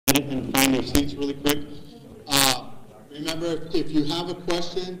ahead and find their seats really quick. Remember, if you have a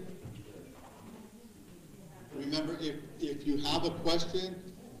question,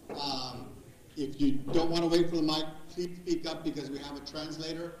 if you don't want to wait for the mic, please speak up because we have a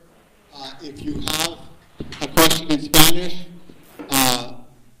translator. If you have a question in Spanish,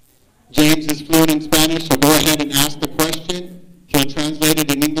 James is fluent in Spanish, so go ahead and ask the question. He'll translate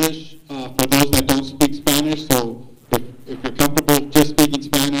it in English for those that don't speak Spanish. So if you're comfortable just speaking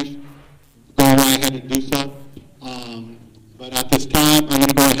Spanish, go right ahead and do so. But at this time, I'm going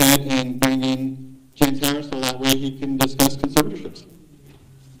to go ahead and bring in James Harris so that way he can discuss conservatorships.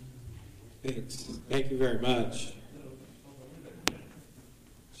 Thanks. Thank you very much.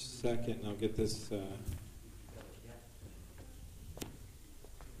 Just a second, and I'll get this.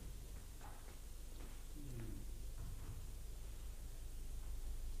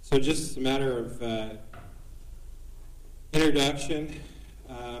 So just a matter of introduction.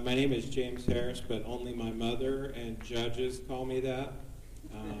 My name is James Harris, but only my mother and judges call me that.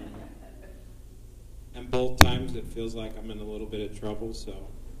 And both times it feels like I'm in a little bit of trouble, so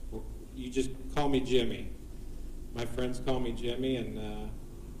you just call me Jimmy. My friends call me Jimmy, and I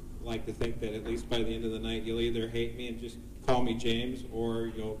like to think that at least by the end of the night you'll either hate me and just call me James, or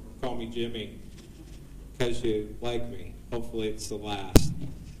you'll call me Jimmy because you like me. Hopefully it's the last.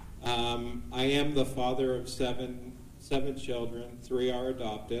 I am the father of seven children. 3 are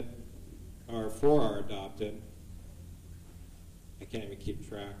adopted, or 4 are adopted. I can't even keep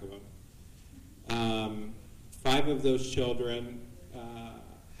track of them. 5 of those children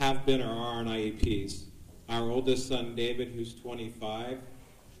have been or are on IEPs. Our oldest son, David, who's 25,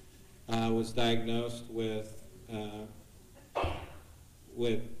 was diagnosed with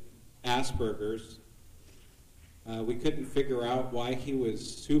Asperger's. We couldn't figure out why he was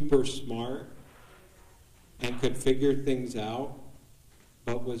super smart and could figure things out,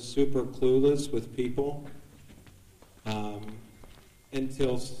 but was super clueless with people,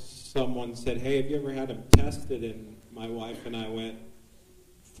 until someone said, "Hey, have you ever had him tested?" And my wife and I went,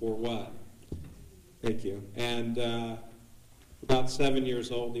 "For what?" Thank you. And about 7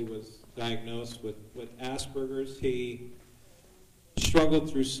 years old, he was diagnosed with Asperger's. He struggled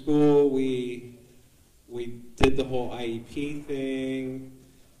through school. We did the whole IEP thing,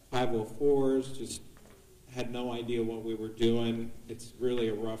 504s, just had no idea what we were doing. It's really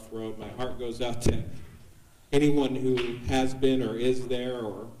a rough road. My heart goes out to anyone who has been or is there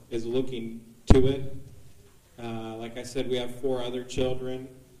or is looking to it. Like I said, we have 4 other children,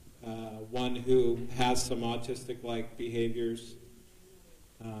 one who has some autistic-like behaviors.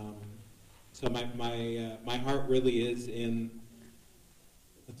 So my heart really is in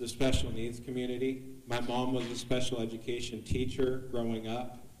the special needs community. My mom was a special education teacher growing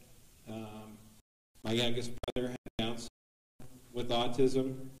up. My youngest brother had Down syndrome with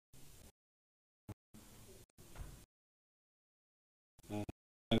autism.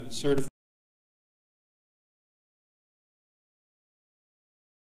 I'm certified.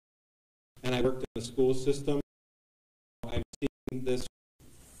 And I worked in the school system. I've seen this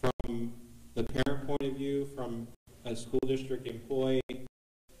from the parent point of view, from a school district employee,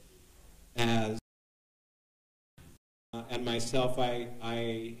 as and myself,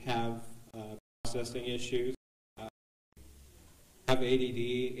 I have processing issues. I have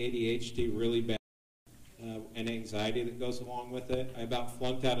ADD, ADHD really bad, and anxiety that goes along with it. I about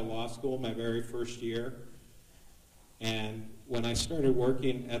flunked out of law school my very first year. And when I started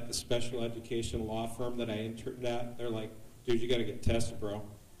working at the special education law firm that I interned at, they're like, "Dude, you got to get tested, bro."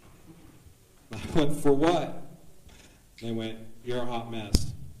 I went, "For what?" And they went, "You're a hot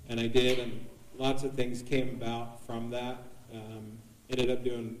mess." And I did, and lots of things came about from that. Ended up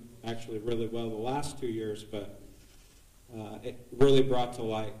doing actually really well the last 2 years, but it really brought to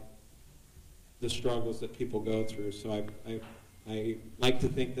light the struggles that people go through. So I like to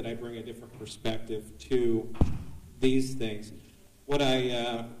think that I bring a different perspective to these things. What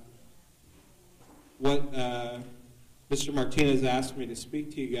Mr. Martinez asked me to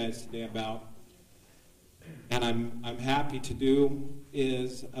speak to you guys today about, and I'm happy to do,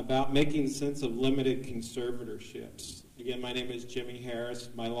 is about making sense of limited conservatorships. Again, my name is Jimmy Harris.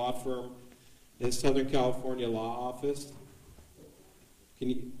 My law firm is Southern California Law Office.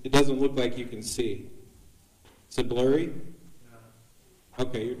 It doesn't look like you can see. Is it blurry? No.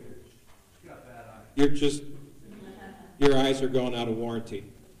 Okay. You're just, your eyes are going out of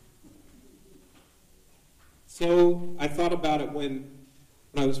warranty. So I thought about it when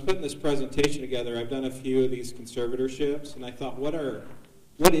I was putting this presentation together. I've done a few of these conservatorships, and I thought, what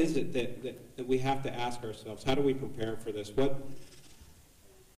is it that we have to ask ourselves? How do we prepare for this?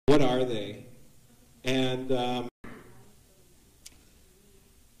 What are they? And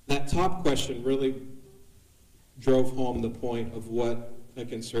top question really drove home the point of what a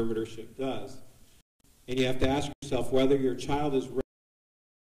conservatorship does. And you have to ask yourself whether your child is ready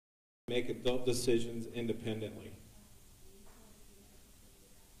to make adult decisions independently.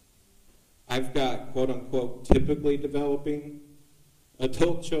 I've got, quote unquote, typically developing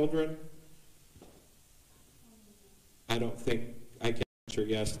adult children. I don't think I can answer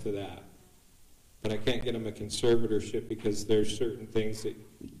yes to that. But I can't get them a conservatorship because there's certain things that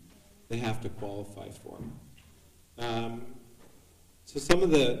they have to qualify for. So some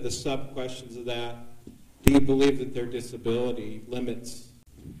of the sub-questions of that: do you believe that their disability limits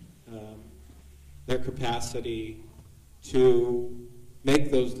their capacity to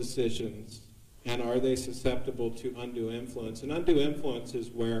make those decisions? And are they susceptible to undue influence? And undue influence is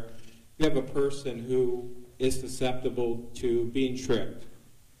where you have a person who is susceptible to being tricked,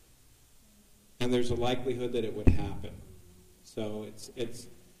 and there's a likelihood that it would happen. So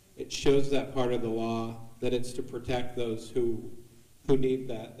it shows that part of the law, that it's to protect those who need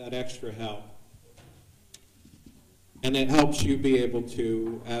that extra help. And it helps you be able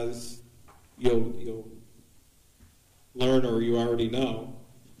to, as you'll learn or you already know,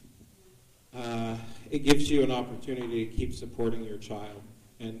 it gives you an opportunity to keep supporting your child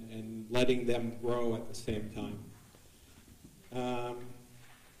and letting them grow at the same time.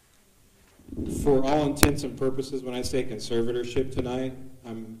 For all intents and purposes, when I say conservatorship tonight,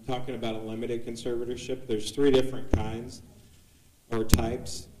 I'm talking about a limited conservatorship. There's 3 different kinds or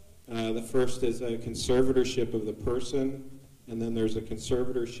types. The first is a conservatorship of the person, and then there's a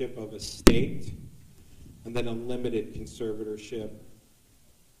conservatorship of a state, and then a limited conservatorship.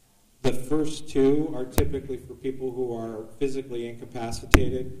 The first 2 are typically for people who are physically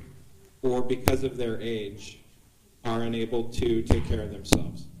incapacitated or because of their age are unable to take care of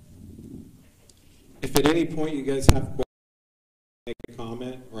themselves. If at any point you guys have questions, make a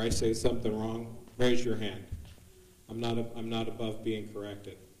comment, or I say something wrong, raise your hand. I'm not above being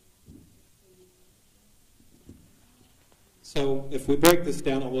corrected. So if we break this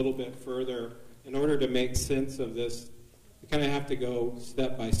down a little bit further, in order to make sense of this, we kind of have to go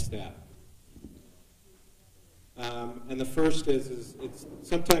step by step. And the first is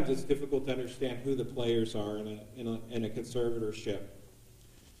sometimes it's difficult to understand who the players are in a conservatorship.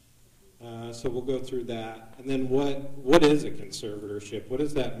 So we'll go through that. And then what is a conservatorship? What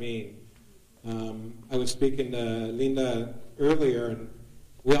does that mean? I was speaking to Linda earlier, and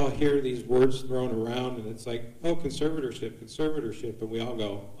we all hear these words thrown around, and it's like, oh, conservatorship, and we all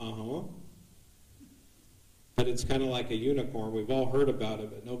go, uh-huh. But it's kind of like a unicorn. We've all heard about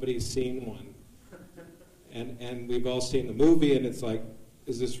it, but nobody's seen one. And we've all seen the movie, and it's like,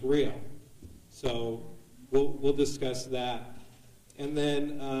 is this real? So we'll discuss that. And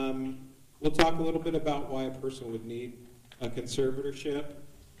then we'll talk a little bit about why a person would need a conservatorship,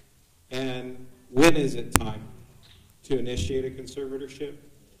 and when is it time to initiate a conservatorship,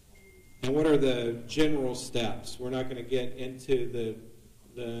 and what are the general steps. We're not going to get into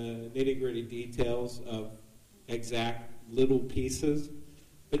the nitty-gritty details of exact little pieces,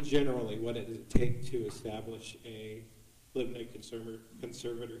 but generally, what does it take to establish a limited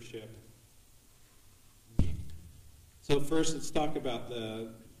conservatorship? So first, let's talk about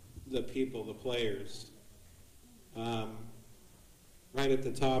the people, the players. Right at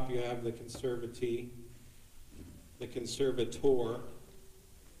the top, you have the conservatee, the conservator,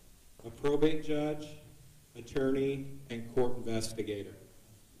 a probate judge, attorney, and court investigator.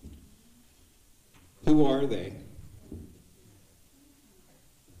 Who are they?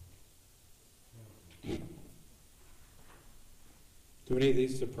 Do any of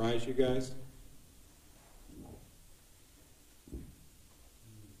these surprise you guys?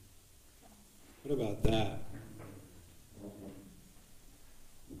 What about that?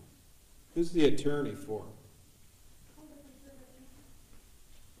 Who's the attorney for?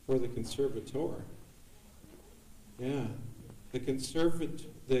 For the conservator. Yeah. The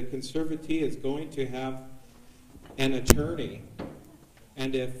conservatee is going to have an attorney,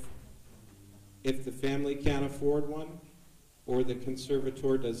 and if the family can't afford one, or the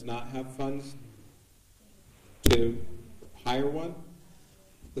conservator does not have funds to hire one,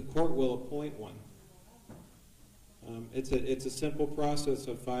 the court will appoint one. It's a simple process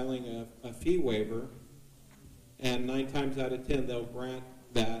of filing a fee waiver, and 9 times out of 10 they'll grant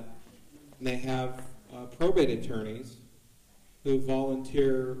that. And they have probate attorneys who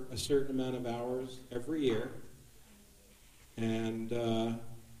volunteer a certain amount of hours every year, and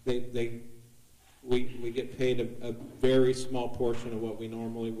we get paid a very small portion of what we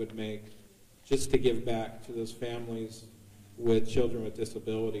normally would make just to give back to those families with children with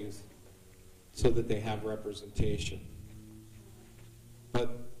disabilities so that they have representation.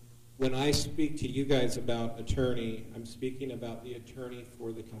 But when I speak to you guys about attorney, I'm speaking about the attorney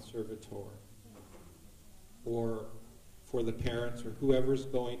for the conservator, or for the parents, or whoever's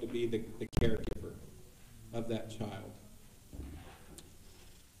going to be the caregiver of that child.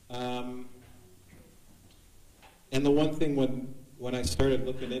 And the one thing when I started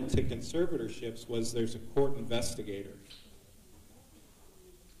looking into conservatorships was there's a court investigator.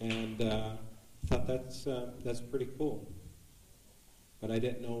 And I thought that's pretty cool. But I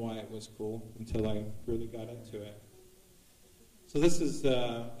didn't know why it was cool until I really got into it. So this is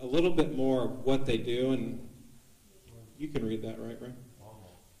a little bit more of what they do, and you can read that, right, Ray?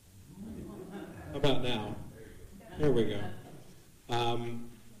 How about now? Here we go.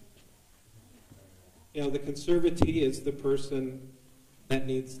 The conservatee is the person that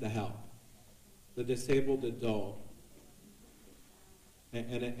needs the help, the disabled adult.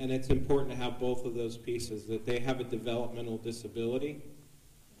 And it's important to have both of those pieces, that they have a developmental disability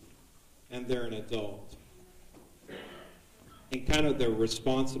and they're an adult. And kind of their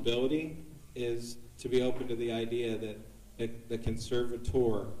responsibility is to be open to the idea that the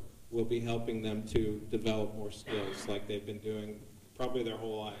conservator will be helping them to develop more skills like they've been doing probably their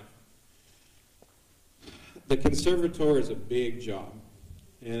whole life. The conservator is a big job.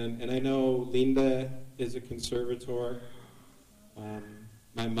 And I know Linda is a conservator.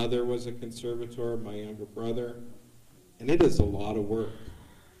 My mother was a conservator, my younger brother. And it is a lot of work.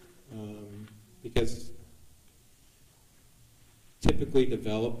 Because typically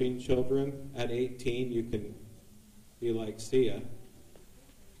developing children at 18, you can be like, see ya.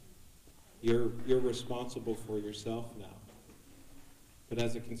 You're responsible for yourself now. But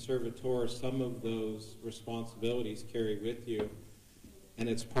as a conservator, some of those responsibilities carry with you, and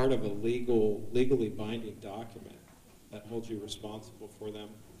it's part of a legally binding document that holds you responsible for them.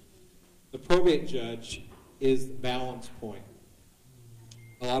 The probate judge is the balance point.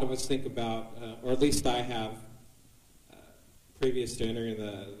 A lot of us think about, or at least I have, previous to entering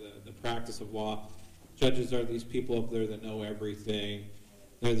the practice of law, judges are these people up there that know everything.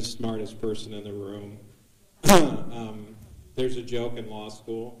 They're the smartest person in the room. There's a joke in law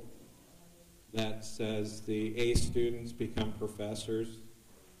school that says the A students become professors,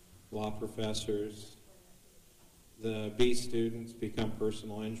 law professors. The B students become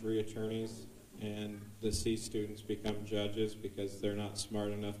personal injury attorneys, and the C students become judges because they're not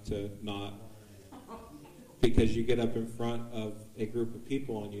smart enough to not. Because you get up in front of a group of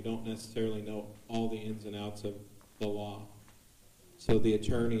people and you don't necessarily know all the ins and outs of the law. So the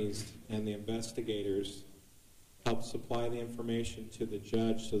attorneys and the investigators help supply the information to the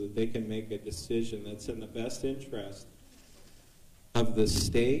judge so that they can make a decision that's in the best interest of the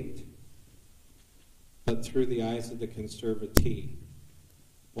state, but through the eyes of the conservatee,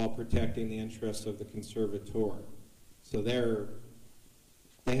 while protecting the interests of the conservator. So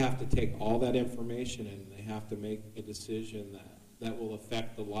they have to take all that information and they have to make a decision that will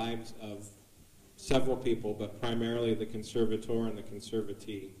affect the lives of several people, but primarily the conservator and the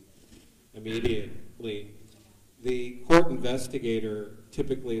conservatee immediately. The court investigator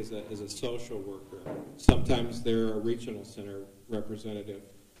typically is a social worker. Sometimes they're a regional center representative,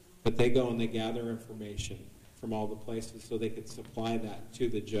 but they go and they gather information from all the places so they can supply that to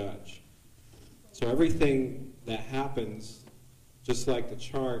the judge. So everything that happens, just like the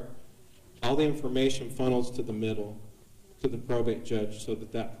chart, all the information funnels to the middle, to the probate judge, so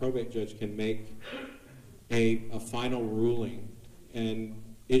that probate judge can make a final ruling and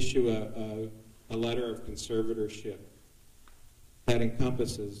issue a letter of conservatorship that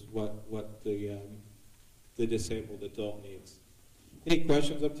encompasses what the disabled adult needs. Any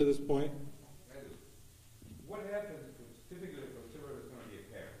questions up to this point? What happens, typically a conservator is going to be a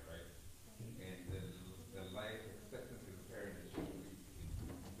parent, right? And the life expectancy of the parent is usually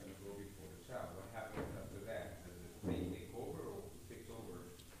going to go before the child. What happens after that? Does the state take over or takes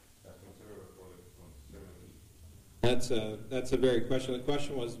over as conservator for the conservative? That's a very question. The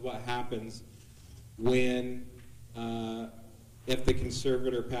question was what happens when, if the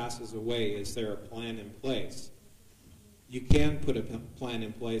conservator passes away, is there a plan in place? You can put a plan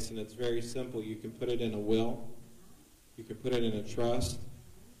in place, and it's very simple. You can put it in a will. You can put it in a trust.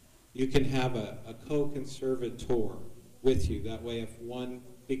 You can have a co-conservator with you. That way, if one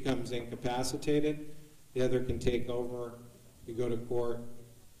becomes incapacitated, the other can take over. You go to court,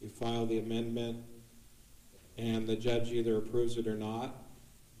 you file the amendment, and the judge either approves it or not.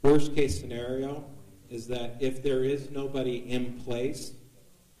 Worst case scenario is that if there is nobody in place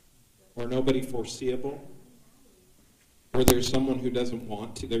or nobody foreseeable, or there's someone who doesn't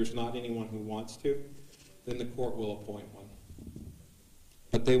want to, there's not anyone who wants to, then the court will appoint one.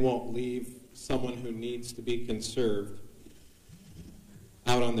 But they won't leave someone who needs to be conserved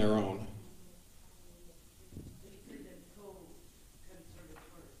out on their own.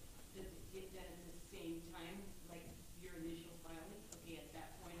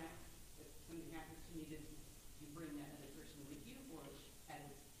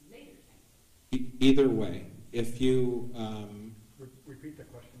 Either way, if you repeat the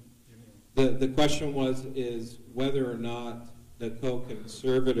question. The question is whether or not the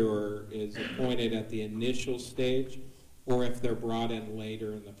co-conservator is appointed at the initial stage, or if they're brought in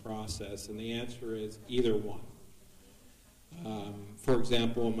later in the process, and the answer is either one. For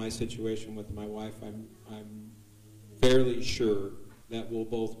example, in my situation with my wife, I'm fairly sure that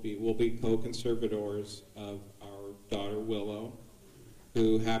we'll be co-conservators of our daughter Willow,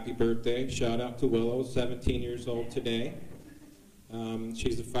 who, happy birthday, shout out to Willow, 17 years old today.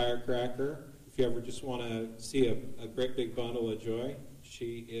 She's a firecracker. If you ever just want to see a great big bundle of joy,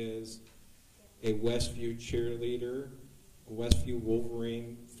 she is a Westview cheerleader, a Westview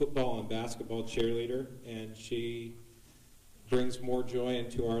Wolverine football and basketball cheerleader, and she brings more joy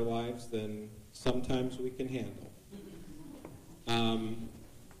into our lives than sometimes we can handle.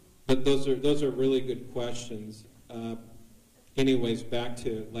 But those are really good questions. Anyways, back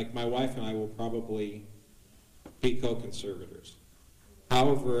to, like, my wife and I will probably be co-conservators.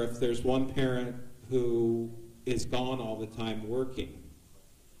 However, if there's one parent who is gone all the time working,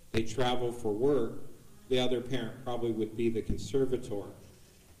 they travel for work, the other parent probably would be the conservator.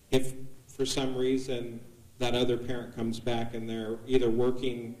 If for some reason that other parent comes back and they're either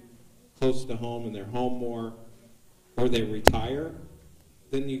working close to home and they're home more, or they retire,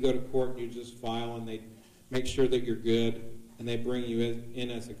 then you go to court and you just file and they make sure that you're good, and they bring you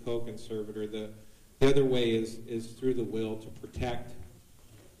in as a co-conservator. The other way is through the will to protect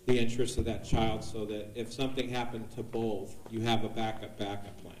the interests of that child, so that if something happened to both, you have a backup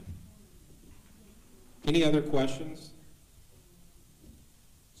plan. Any other questions?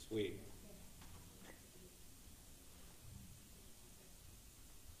 Sweet.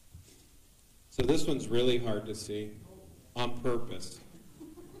 So this one's really hard to see on purpose.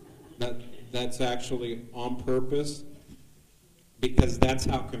 That's actually on purpose, because that's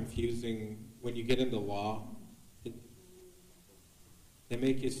how confusing, when you get into law, they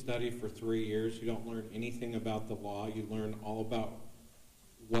make you study for 3 years. You don't learn anything about the law. You learn all about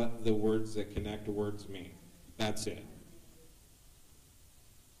what the words that connect words mean. That's it.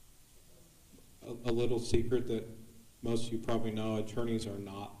 A little secret that most of you probably know, attorneys are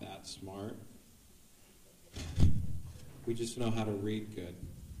not that smart. We just know how to read good,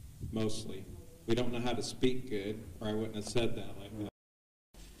 mostly. We don't know how to speak good, or I wouldn't have said that like that.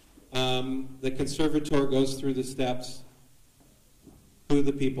 The conservator goes through the steps, who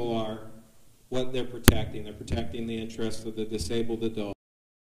the people are, what they're protecting. They're protecting the interests of the disabled adult.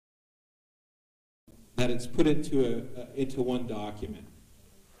 That it's put into one document,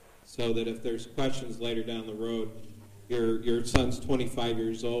 so that if there's questions later down the road, your son's 25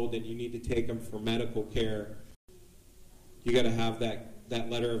 years old and you need to take him for medical care, you got to have that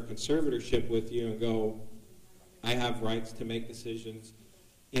letter of conservatorship with you and go, I have rights to make decisions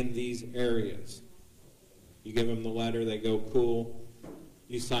in these areas. You give them the letter, they go, cool.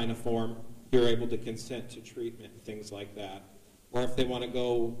 You sign a form, you're able to consent to treatment, things like that. Or if they want to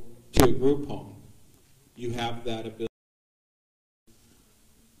go to a group home, you have that ability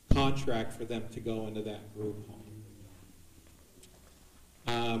contract for them to go into that group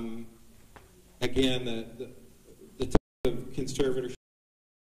home. Again, the type of conservatorship,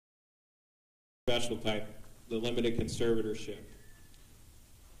 special type, the limited conservatorship.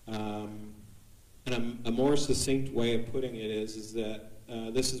 And a more succinct way of putting it is that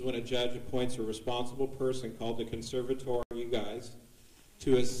this is when a judge appoints a responsible person called the conservator, you guys,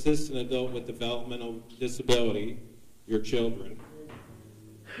 to assist an adult with developmental disability, your children,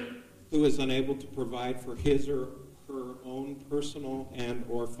 who is unable to provide for his or her own personal and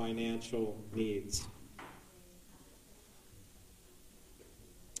or financial needs.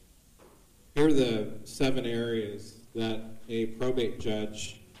 Here are the 7 areas that a probate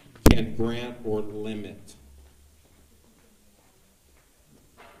judge can grant or limit.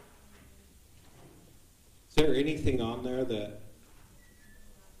 Is there anything on there that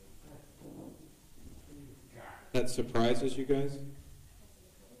surprises you guys?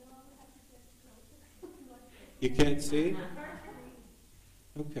 You can't see?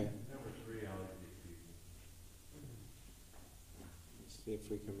 Okay. Let's see if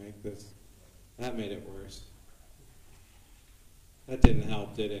we can make this. That made it worse. That didn't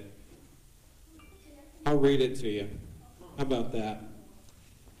help, did it? I'll read it to you. How about that?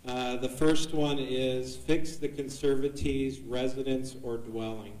 The first one is fix the conservatee's residence or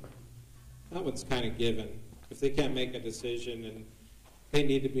dwelling. That one's kind of given. If they can't make a decision and they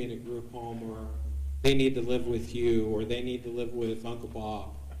need to be in a group home, or they need to live with you, or they need to live with Uncle Bob,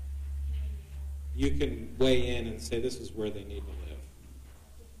 you can weigh in and say this is where they need to live.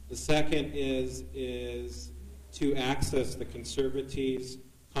 The second is to access the conservatee's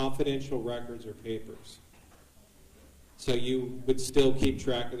confidential records or papers. So you would still keep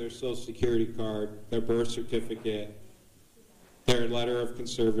track of their Social Security card, their birth certificate, their letter of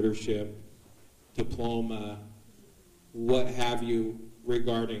conservatorship, diploma, what have you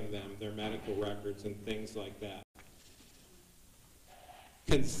regarding them, their medical records and things like that.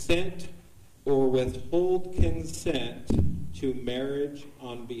 Consent or withhold consent to marriage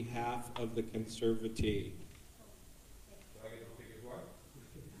on behalf of the conservatee.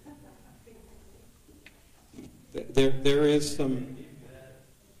 There is some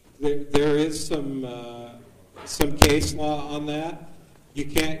case law on that. You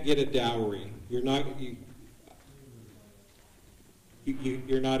can't get a dowry. You're not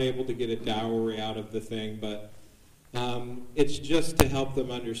able to get a dowry out of the thing, but it's just to help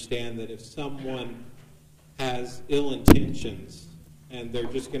them understand that if someone has ill intentions and they're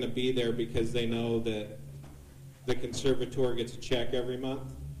just going to be there because they know that the conservator gets a check every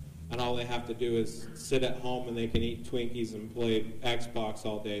month, and all they have to do is sit at home and they can eat Twinkies and play Xbox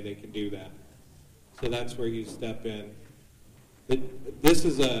all day, they can do that. So that's where you step in. This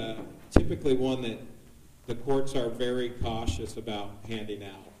is typically one that the courts are very cautious about handing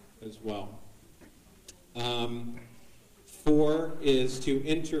out as well. 4 is to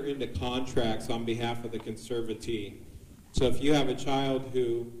enter into contracts on behalf of the conservatee. So if you have a child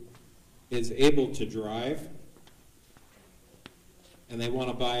who is able to drive and they want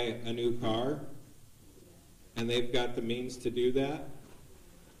to buy a new car and they've got the means to do that,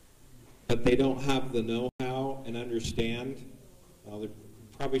 but they don't have the know-how and understand, well, they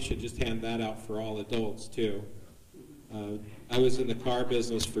probably should just hand that out for all adults too. I was in the car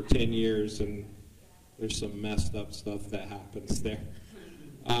business for 10 years and there's some messed up stuff that happens there.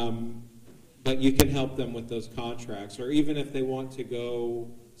 But you can help them with those contracts, or even if they want to go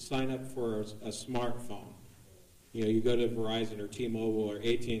sign up for a smartphone. You know, you go to Verizon or T-Mobile or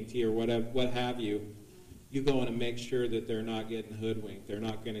AT&T or whatever, what have you, you go in and make sure that they're not getting hoodwinked. They're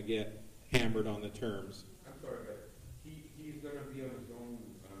not going to get hammered on the terms. I'm sorry, but he's going to be on his own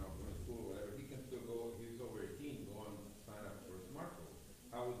for school or whatever. He can still go, if he's over 18, go and sign up for a smartphone.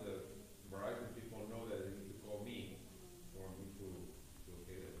 How would the Verizon people know that they need to call me for me to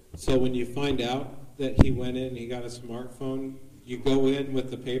get it? So when you find out that he went in and he got a smartphone, you go in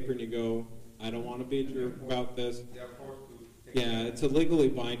with the paper and you go, I don't want to be a jerk about this. They're forced to take Yeah, it's a legally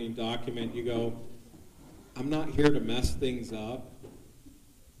binding document. You go, I'm not here to mess things up,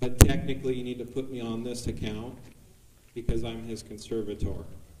 but technically you need to put me on this account because I'm his conservator.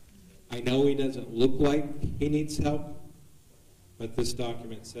 I know he doesn't look like he needs help, but this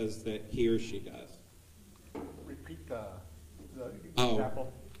document says that he or she does. Repeat the Oh,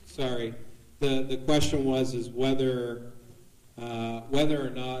 example. sorry. The question was whether or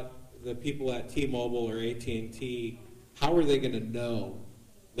not the people at T-Mobile or AT&T, how are they going to know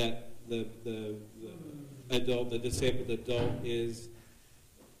that the disabled adult is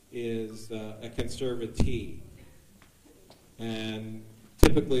a conservatee? And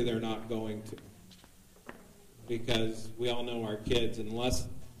typically they're not going to, because we all know our kids, unless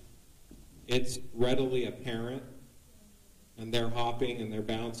it's readily apparent and they're hopping and they're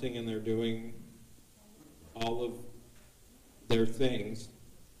bouncing and they're doing all of their things,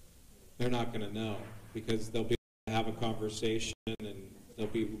 they're not going to know, because they'll be able to have a conversation and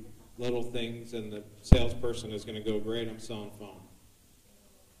there'll be little things and the salesperson is going to go, great, I'm selling a phone.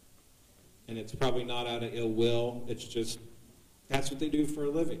 And it's probably not out of ill will, it's just that's what they do for a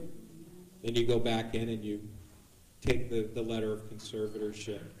living. Then you go back in and you take the letter of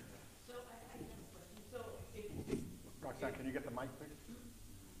conservatorship. So I have a question. So if Roxanne, can you get the mic, please?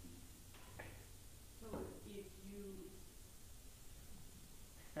 so if you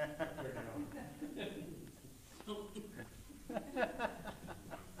that's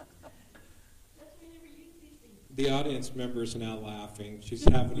why I never use these things. The audience member is now laughing. She's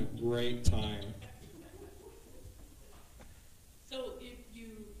having a great time. So if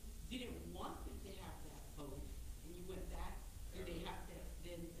you didn't want them to have that phone and you went back, do they have to,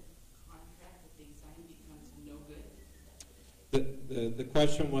 then the contract that they signed becomes no good? The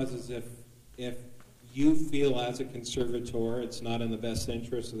question was is if you feel as a conservator it's not in the best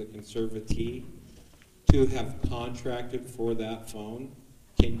interest of the conservatee to have contracted for that phone,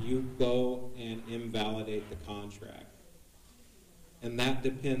 can you go and invalidate the contract? And that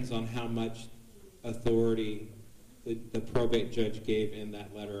depends on how much authority the probate judge gave in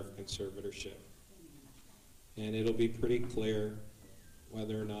that letter of conservatorship. And it'll be pretty clear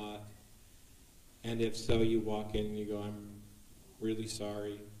whether or not, and if so, you walk in and you go, I'm really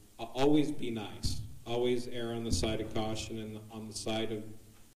sorry. Always be nice. Always err on the side of caution and on the side of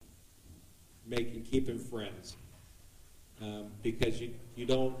keeping friends. Because you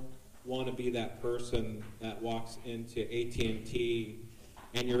don't want to be that person that walks into AT&T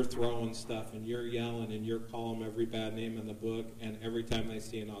and you're throwing stuff and you're yelling and you're calling them every bad name in the book, and every time they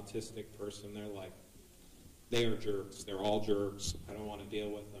see an autistic person, they're like, they are jerks. They're all jerks. I don't want to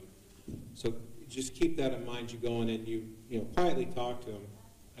deal with them. So just keep that in mind. You go in and you quietly talk to them.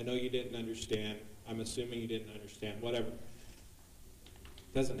 I know you didn't understand. I'm assuming you didn't understand. Whatever.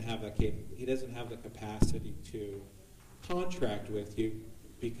 He doesn't have the capacity to contract with you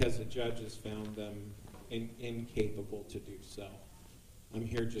because the judge has found them incapable to do so. I'm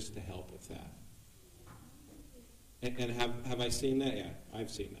here just to help with that. And have I seen that? Yeah, I've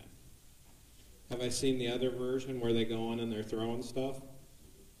seen that. Have I seen the other version where they go on and they're throwing stuff?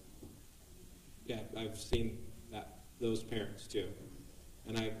 Yeah, I've seen those parents too.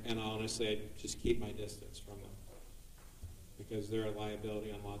 And honestly, I just keep my distance from them because they're a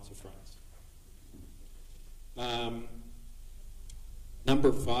liability on lots of fronts.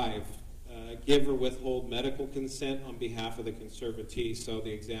 Number 5, give or withhold medical consent on behalf of the conservatee. So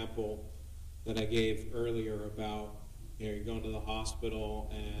the example that I gave earlier about, you're going to the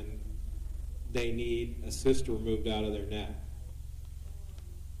hospital and they need a cyst removed out of their neck.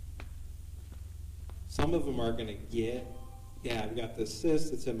 Some of them are going to I've got this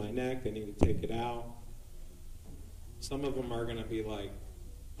cyst, it's in my neck, I need to take it out. Some of them are going to be like,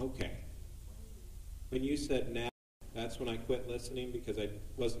 okay. When you said now, that's when I quit listening because I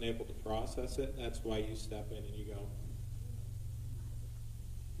wasn't able to process it. That's why you step in and you go,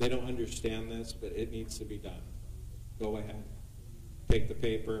 they don't understand this, but it needs to be done. Go ahead. Take the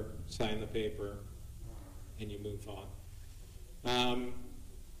paper, sign the paper, and you move on.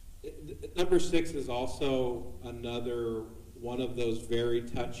 Number 6 is also another one of those very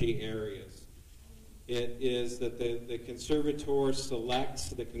touchy areas. It is that the conservator selects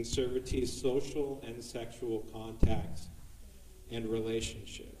the conservatee's social and sexual contacts and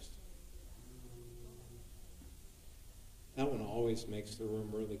relationships. That one always makes the room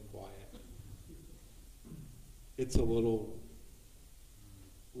really quiet. It's a little...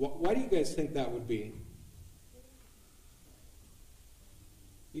 Why do you guys think that would be?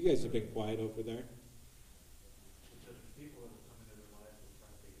 You guys have been quiet over there. Because people that come into their lives will try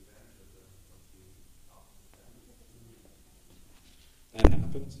to take advantage of the opposite. That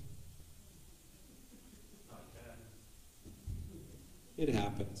happens. Not bad. It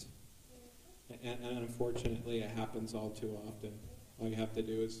happens. And unfortunately, it happens all too often. All you have to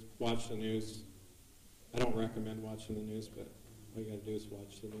do is watch the news. I don't recommend watching the news, but all you got to do is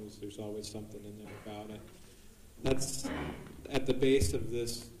watch the news. There's always something in there about it. That's at the base of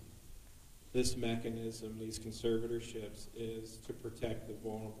this mechanism, these conservatorships, is to protect the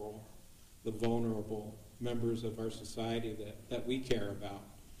vulnerable members of our society that we care about,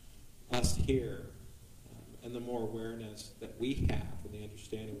 us here. And the more awareness that we have and the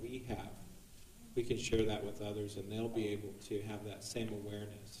understanding we have, we can share that with others and they'll be able to have that same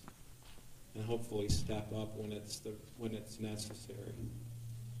awareness and hopefully step up when it's necessary.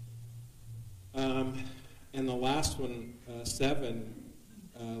 And the last one, 7,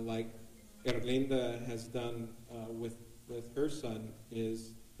 like Erlinda has done with her son,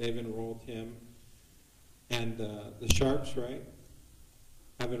 is they've enrolled him, and the Sharps, right,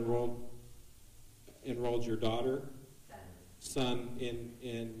 have enrolled your daughter, son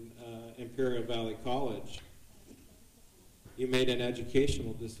in Imperial Valley College. You made an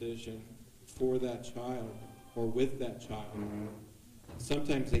educational decision for that child or with that child.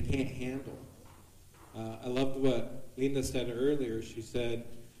 Sometimes they can't handle. I loved what Linda said earlier. She said,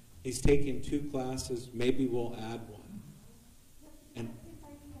 he's taking 2 classes, maybe we'll add 1. And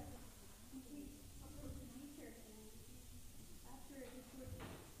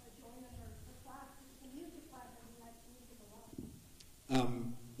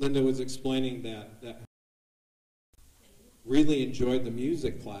Linda was explaining that really enjoyed the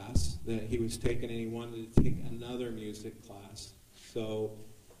music class that he was taking, and he wanted to take another music class. So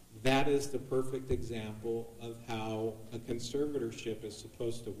that is the perfect example of how a conservatorship is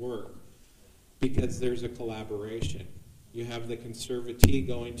supposed to work, because there's a collaboration. You have the conservatee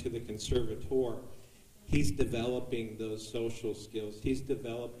going to the conservator. He's developing those social skills. He's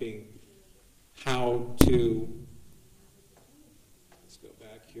developing how to, let's go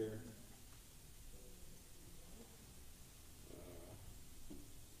back here.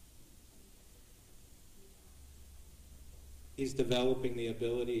 He's developing the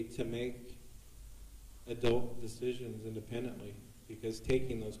ability to make adult decisions independently. because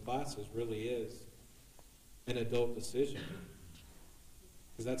taking those classes really is an adult decision.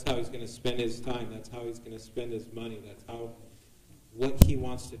 Because that's how he's going to spend his time. That's how he's going to spend his money. That's what he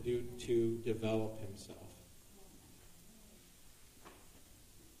wants to do to develop himself.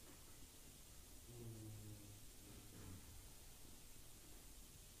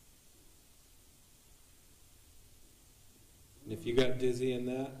 And if you got dizzy in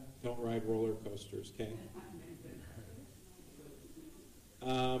that, don't ride roller coasters, okay?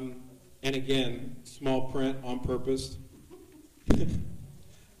 And again, small print on purpose.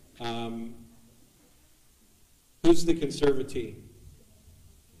 Who's the conservatee?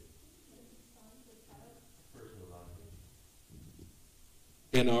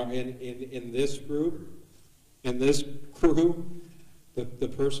 In this group, the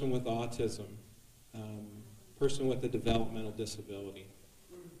person with autism, person with a developmental disability.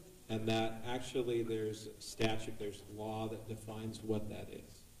 And that actually there's statute, there's law that defines what that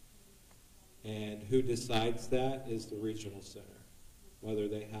is. And who decides that is the regional center, whether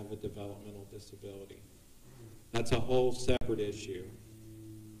they have a developmental disability. That's a whole separate issue.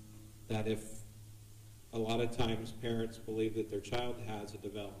 That if a lot of times parents believe that their child has a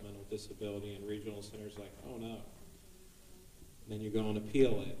developmental disability and regional center's like, oh no. Then you go and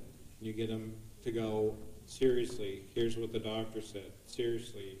appeal it. And you get them to go, seriously, here's what the doctor said.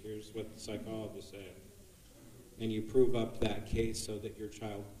 Seriously, here's what the psychologist said. And you prove up that case so that your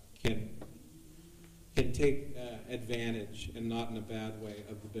child can take advantage, and not in a bad way,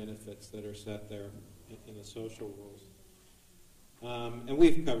 of the benefits that are set there in the social rules. And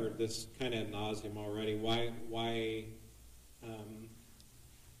we've covered this kind of ad nauseum already. Why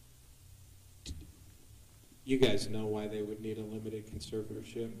you guys know why they would need a limited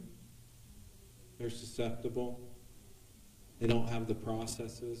conservatorship. They're susceptible. They don't have the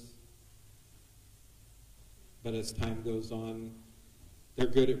processes. But as time goes on, they're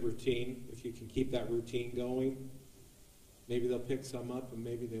good at routine. If you can keep that routine going, maybe they'll pick some up and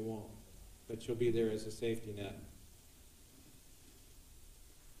maybe they won't. But you'll be there as a safety net.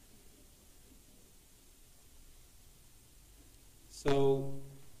 So,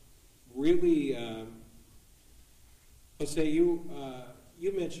 really, Jose, you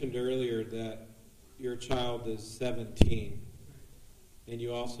mentioned earlier that your child is 17, and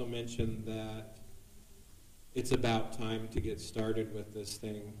you also mentioned that it's about time to get started with this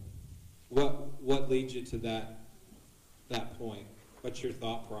thing. What leads you to that point? What's your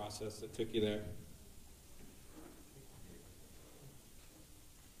thought process that took you there?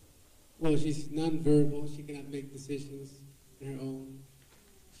 Well, she's nonverbal. She cannot make decisions on her own.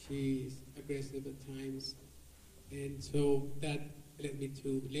 She's aggressive at times. And so that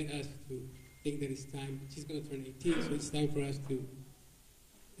led us to think that it's time. She's going to turn 18, so it's time for us to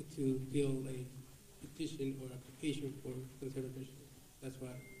fill a petition or application for conservatorship. That's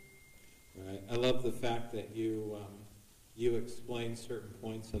why. Right. I love the fact that you explained certain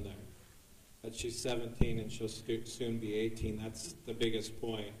points in there. That she's 17 and she'll soon be 18. That's the biggest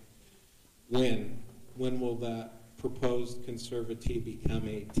point. When will that proposed conservatee become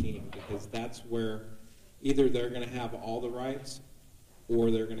 18? Because that's where either they're going to have all the rights,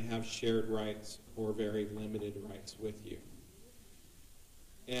 or they're going to have shared rights or very limited rights with you.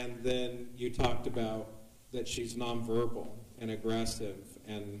 And then you talked about that she's nonverbal and aggressive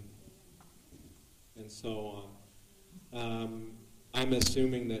and so on. I'm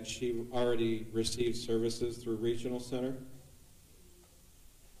assuming that she already received services through Regional Center?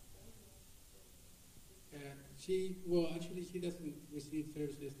 Actually, she doesn't receive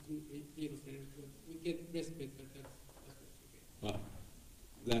services through Regional Center. We get respite, but that's what we get. Well,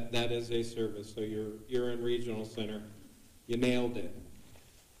 that is a service. So you're in Regional Center. You nailed it.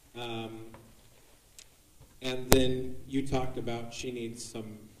 And then you talked about she needs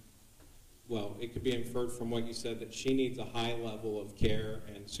some, well, it could be inferred from what you said that she needs a high level of care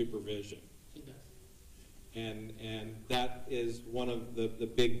and supervision. She does. And that is one of the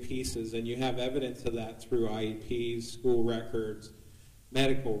big pieces, and you have evidence of that through IEPs, school records,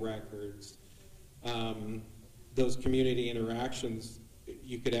 medical records, those community interactions.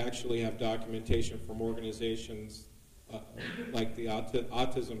 You could actually have documentation from organizations like the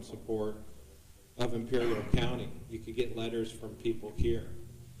Autism Support of Imperial County. You could get letters from people here,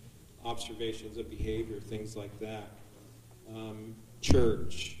 observations of behavior, things like that.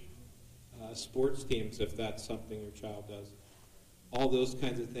 Church, sports teams, if that's something your child does. All those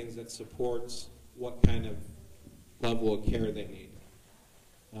kinds of things that supports what kind of level of care they need.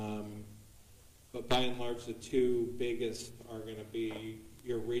 But by and large, the two biggest are going to be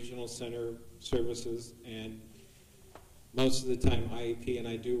your regional center services and most of the time IEP, and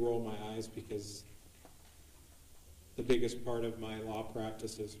I do roll my eyes because the biggest part of my law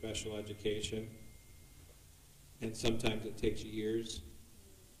practice is special education. And sometimes it takes years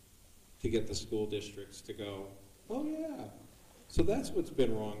to get the school districts to go, oh yeah. So that's what's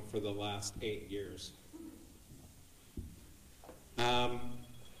been wrong for the last 8 years.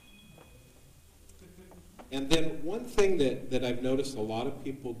 And then one thing that I've noticed a lot of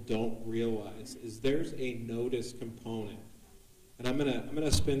people don't realize is there's a notice component. And I'm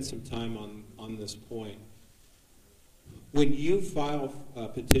gonna spend some time on this point. When you file a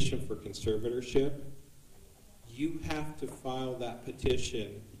petition for conservatorship, you have to file that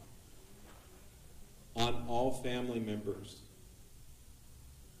petition on all family members.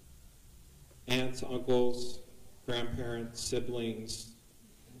 Aunts, uncles, grandparents, siblings,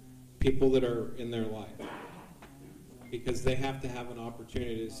 people that are in their life. Because they have to have an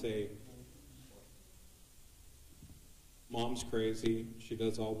opportunity to say, Mom's crazy, she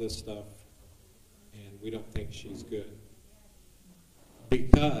does all this stuff, and we don't think she's good.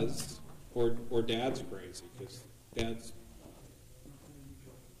 Because, or Dad's crazy, because Dad's,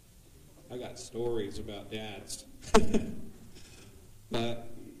 I got stories about dads. But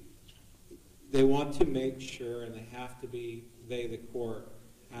they want to make sure, and they have to be, the court,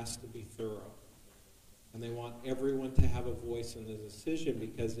 has to be thorough. And they want everyone to have a voice in the decision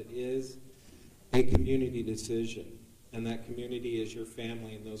because it is a community decision. And that community is your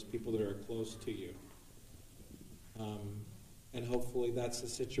family and those people that are close to you. And hopefully that's the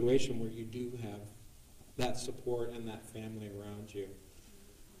situation where you do have that support and that family around you.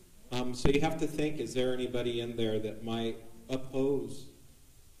 So you have to think, is there anybody in there that might oppose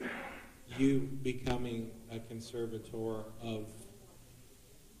you becoming a conservator of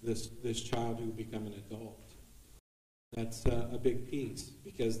this child who will become an adult? That's a big piece,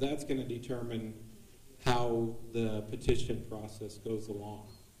 because that's going to determine how the petition process goes along.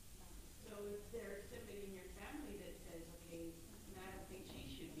 So if there's somebody in your family that says, okay, I don't think she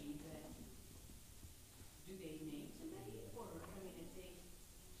should be, then do they name somebody? Or, I mean, if they,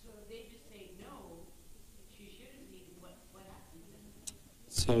 so if they just say, no, she shouldn't be, what happens then?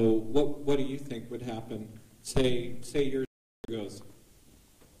 So what do you think would happen? Say your goes,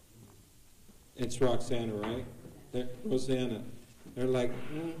 it's Roxana, right? Rosanna. They're like,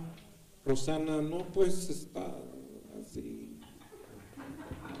 Rosana, no puedes estar así.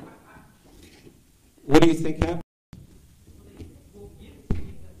 What do you think happens?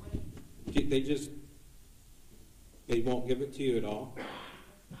 They won't give it to you at all?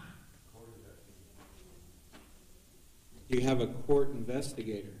 You have a court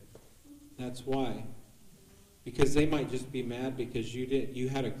investigator. That's why. Because they might just be mad because you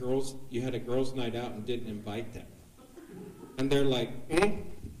had a girls' night out and didn't invite them. And they're like,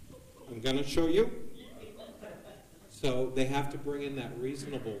 I'm gonna show you. So they have to bring in that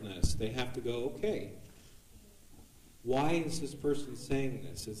reasonableness. They have to go, okay, why is this person saying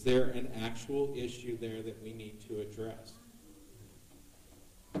this? Is there an actual issue there that we need to address?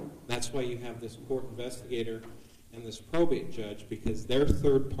 That's why you have this court investigator and this probate judge, because they're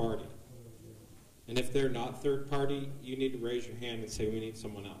third party. And if they're not third party, you need to raise your hand and say, we need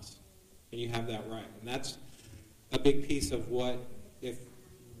someone else. And you have that right. And that's a big piece of what,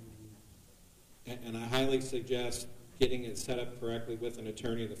 and I highly suggest getting it set up correctly with an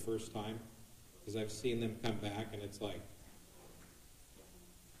attorney the first time, because I've seen them come back and it's like,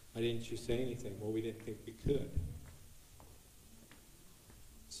 why didn't you say anything? Well, we didn't think we could.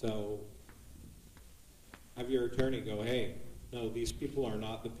 So have your attorney go, hey, no, these people are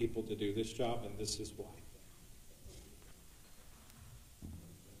not the people to do this job, and this is why.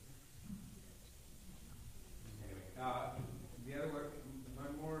 The other one,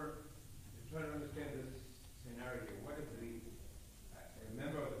 I'm trying to understand this scenario. What if a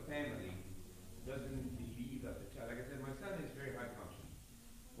member of the family doesn't believe that the child, like I said, my son is very high functioning.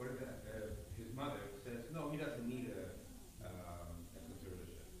 What if his mother says, no, he doesn't need a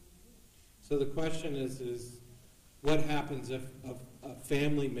conservatorship? So the question is what happens if a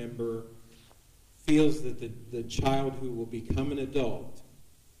family member feels that the child who will become an adult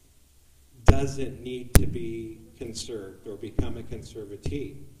doesn't need to be conserved or become a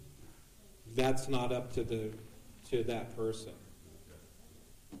conservatee? That's not up to that person.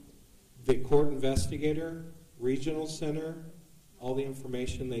 The court investigator, regional center, all the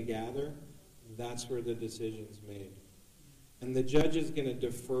information they gather, that's where the decision's made. And the judge is going to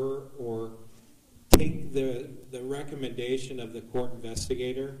defer or take the recommendation of the court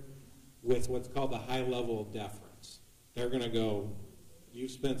investigator with what's called a high level of deference. They're going to go, you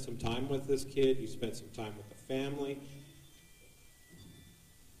spent some time with this kid, you spent some time with the family,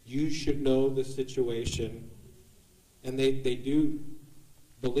 you should know the situation. And they do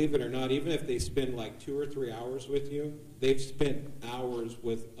believe it or not, even if they spend like 2 or 3 hours with you, they've spent hours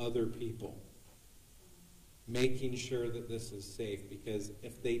with other people making sure that this is safe, because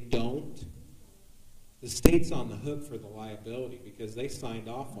if they don't, the state's on the hook for the liability because they signed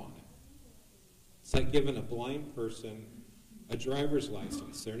off on it. It's like giving a blind person a driver's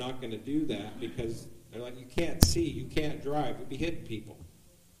license. They're not going to do that because they're like, you can't see, you can't drive, you'll be hitting people.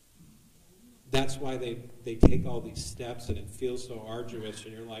 That's why they take all these steps, and it feels so arduous,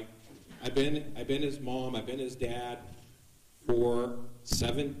 and you're like, I've been his mom, I've been his dad for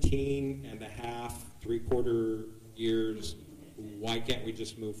 17 and a half, 3/4 years. Why can't we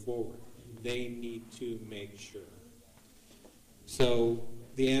just move forward? They need to make sure. So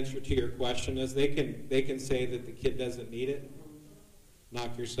the answer to your question is they can say that the kid doesn't need it.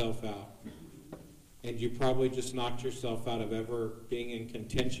 Knock yourself out. And you probably just knocked yourself out of ever being in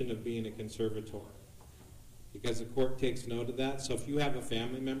contention of being a conservator, because the court takes note of that. So if you have a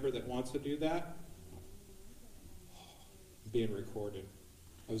family member that wants to do that, I'm being recorded.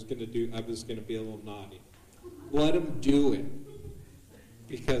 I was going to be a little naughty. Let them do it,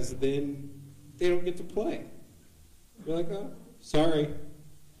 because then they don't get to play. You're like, oh, sorry,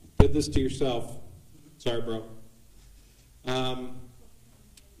 did this to yourself. Sorry, bro.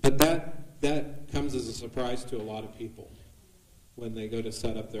 But that comes as a surprise to a lot of people when they go to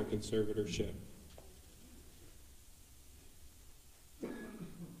set up their conservatorship.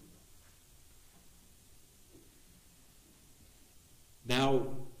 Now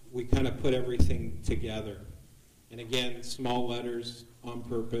we kind of put everything together. And again, small letters on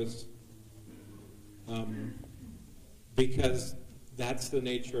purpose, because that's the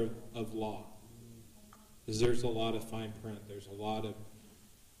nature of law. Because there's a lot of fine print. There's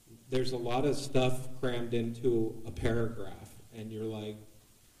a lot of stuff crammed into a paragraph, and you're like,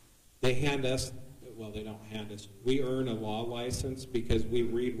 they hand us, well, they don't hand us, we earn a law license because we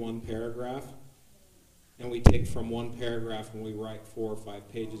read one paragraph, and we take from one paragraph and we write 4 or 5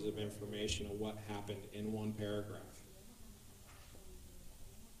 pages of information of what happened in one paragraph.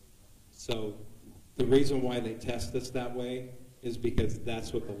 So the reason why they test us that way is because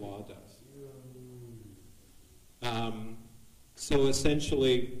that's what the law does. So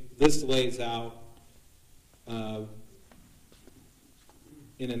essentially, this lays out in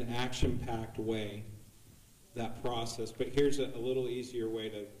an action-packed way that process, but here's a little easier way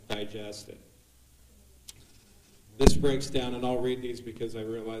to digest it. This breaks down, and I'll read these because I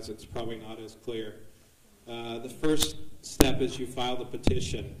realize it's probably not as clear. The first step is you file the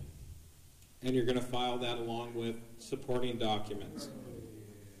petition, and you're going to file that along with supporting documents.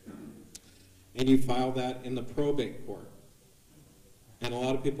 And you file that in the probate court. And a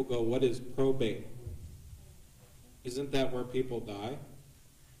lot of people go, what is probate? Isn't that where people die?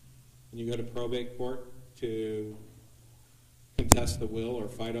 And you go to probate court to contest the will or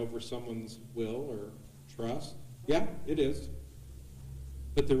fight over someone's will or trust? Yeah, it is.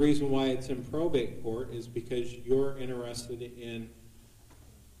 But the reason why it's in probate court is because you're interested in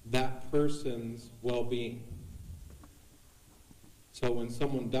that person's well-being. So when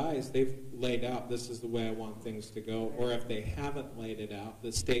someone dies, they've laid out, this is the way I want things to go. Or if they haven't laid it out,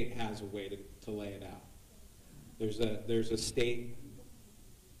 the state has a way to lay it out. There's a state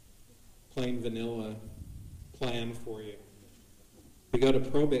plain vanilla plan for you. We go to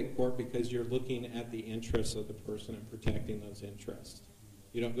probate court because you're looking at the interests of the person and protecting those interests.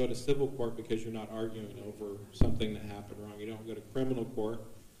 You don't go to civil court because you're not arguing over something that happened wrong. You don't go to criminal court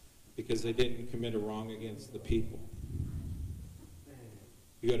because they didn't commit a wrong against the people.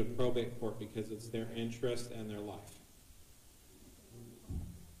 You go to probate court because it's their interest and their life.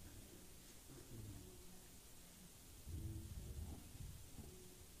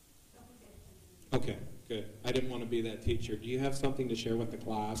 Okay, good. I didn't want to be that teacher. Do you have something to share with the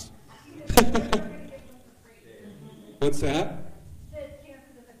class? What's that? The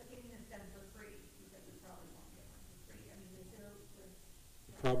chances of us getting this done for free, because we probably won't get one for free. I mean, is there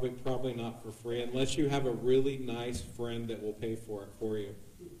Probably not for free, unless you have a really nice friend that will pay for it for you.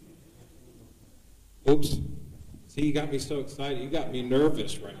 Oops. See, you got me so excited. You got me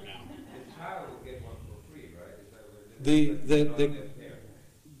nervous right now. The child will get one for free, right? Is that what it is?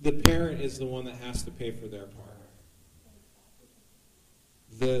 The parent is the one that has to pay for their part.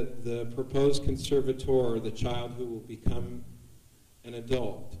 The proposed conservator, the child who will become an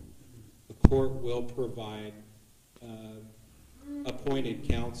adult, the court will provide appointed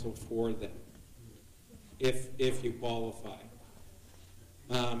counsel for them if you qualify.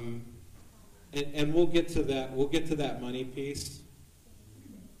 And we'll get to that. We'll get to that money piece,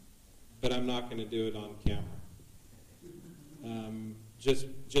 but I'm not going to do it on camera.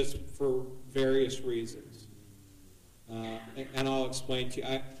 Just for various reasons. And I'll explain to you.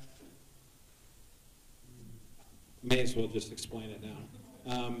 I may as well just explain it now.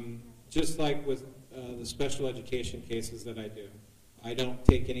 Just like with the special education cases that I do, I don't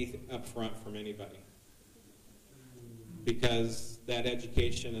take anything up front from anybody because that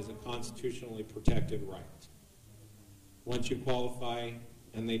education is a constitutionally protected right. Once you qualify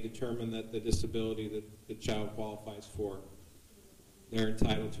and they determine that the disability that the child qualifies for, they're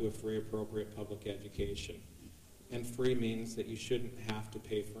entitled to a free, appropriate public education. And free means that you shouldn't have to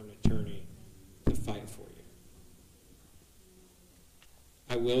pay for an attorney to fight for you.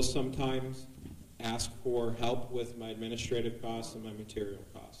 I will sometimes ask for help with my administrative costs and my material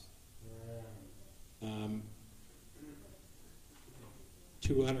costs.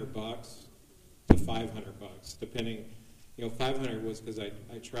 $200 to $500, depending. You know, $500 was because I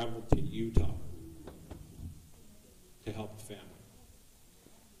traveled to Utah to help a family.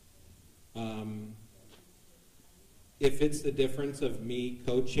 If it's the difference of me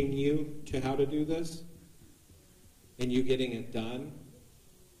coaching you to how to do this and you getting it done,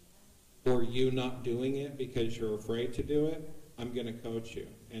 or you not doing it because you're afraid to do it, I'm going to coach you.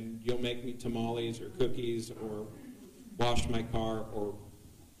 And you'll make me tamales or cookies or wash my car or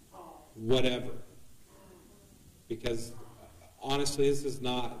whatever. Because honestly, this is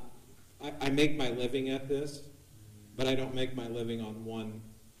not, I make my living at this, but I don't make my living on one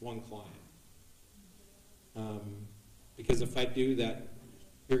client. Because if I do that,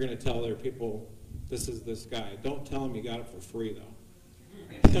 you're going to tell other people, this is this guy. Don't tell them you got it for free,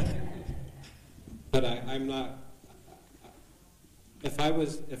 though. But I'm not. If I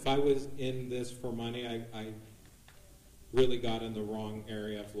was in this for money, I really got in the wrong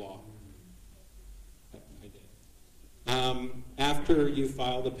area of law. I did. After you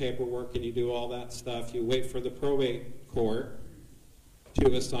file the paperwork and you do all that stuff, you wait for the probate court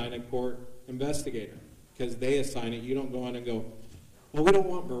to assign a court investigator because they assign it. You don't go in and go, well, we don't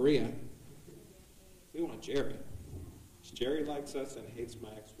want Maria. We want Jerry. Jerry likes us and hates my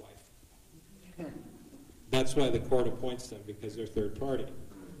ex-wife. That's why the court appoints them, because they're third party.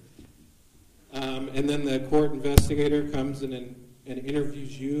 And then the court investigator comes in and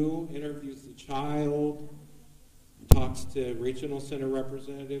interviews you, interviews the child, talks to regional center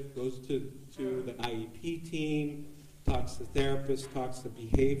representative, goes to the IEP team, talks to therapists, talks to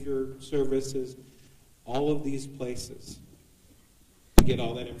behavior services, all of these places to get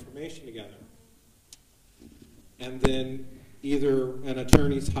all that information together. And then either an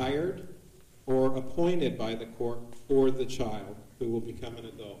attorney's hired or appointed by the court for the child who will become an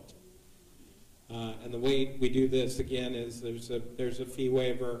adult. And the way we do this, again, is there's a fee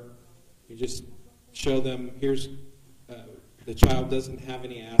waiver. You just show them, here's, the child doesn't have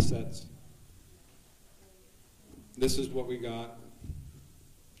any assets. This is what we got.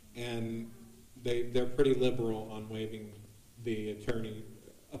 And they're pretty liberal on waiving the attorney,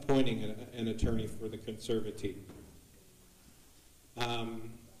 appointing an attorney for the conservatee.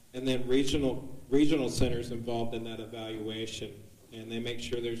 And then regional centers involved in that evaluation, and they make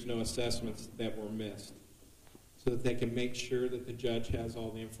sure there's no assessments that were missed so that they can make sure that the judge has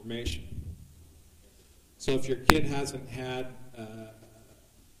all the information. So if your kid hasn't had a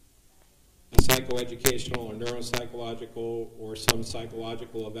psychoeducational or neuropsychological or some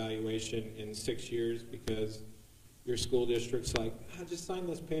psychological evaluation in 6 years because your school district's like, just sign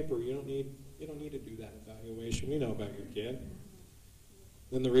this paper, you don't need to do that evaluation, we know about your kid.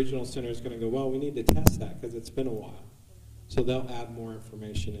 Then the regional center is going to go, well, we need to test that because it's been a while. So they'll add more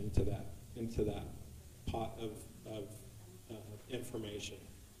information into that pot of information.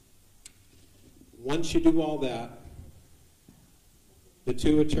 Once you do all that, the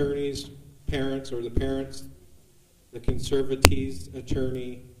two attorneys, parents, or the parents, the conservatee's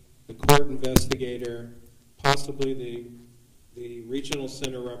attorney, the court investigator, possibly the regional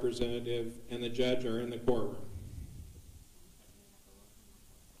center representative, and the judge are in the courtroom.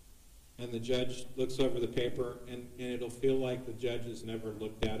 And the judge looks over the paper, and it'll feel like the judge has never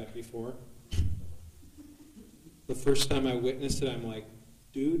looked at it before. The first time I witnessed it, I'm like,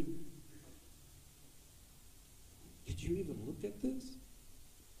 dude, did you even look at this?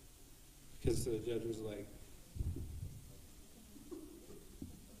 Because the judge was like,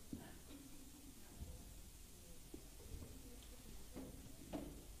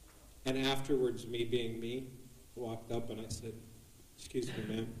 and afterwards, me being me, walked up and I said, excuse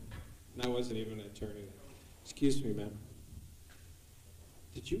me, ma'am. And I wasn't even an attorney. Excuse me, ma'am.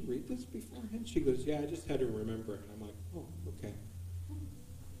 Did you read this beforehand? She goes, yeah, I just had to remember it. And I'm like, oh, okay.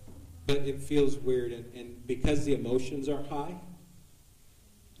 But it feels weird. And because the emotions are high,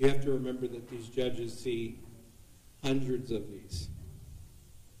 you have to remember that these judges see hundreds of these.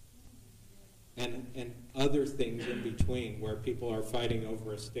 and other things in between where people are fighting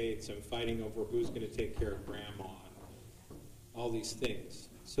over estates and fighting over who's going to take care of grandma and all these things.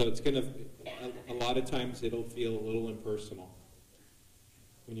 So it's going to, a lot of times it'll feel a little impersonal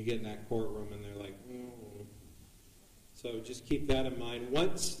when you get in that courtroom and they're like, So just keep that in mind.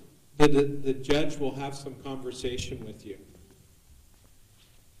 Once the judge will have some conversation with you.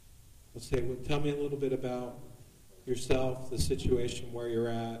 They'll say, well, tell me a little bit about yourself, the situation where you're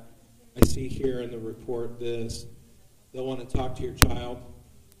at. I see here in the report this. They'll want to talk to your child.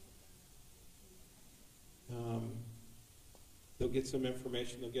 They'll get some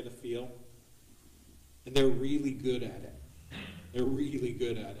information, they'll get a feel. And they're really good at it. They're really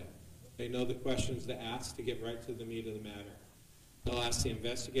good at it. They know the questions to ask to get right to the meat of the matter. They'll ask the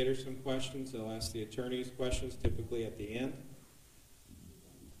investigator some questions. They'll ask the attorneys questions, typically at the end.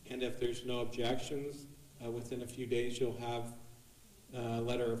 And if there's no objections, within a few days you'll have a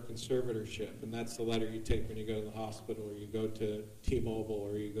letter of conservatorship. And that's the letter you take when you go to the hospital or you go to T-Mobile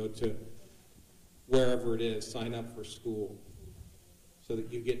or you go to wherever it is, sign up for school, so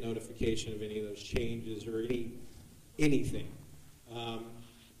that you get notification of any of those changes or anything.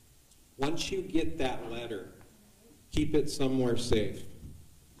 Once you get that letter, keep it somewhere safe.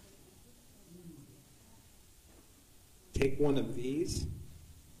 Take one of these,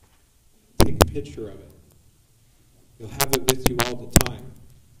 take a picture of it. You'll have it with you all the time.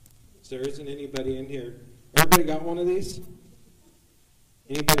 So there isn't anybody in here. Everybody got one of these?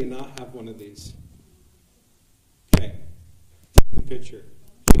 Anybody not have one of these? Okay. Take a picture.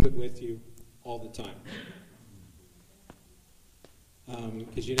 Keep it with you all the time.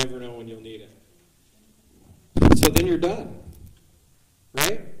 Because you never know when you'll need it. So then you're done.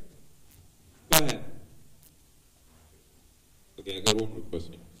 Right? Go ahead. Okay, I got one more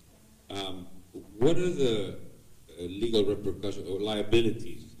question. What are the legal repercussions or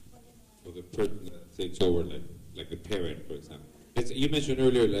liabilities for the person that takes over, like a parent, for example? You mentioned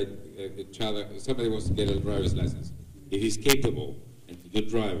earlier, like a child, somebody wants to get a driver's license. If he's capable and he's a good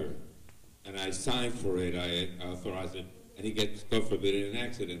driver, and I sign for it, I authorize it, and he gets, God forbid, in an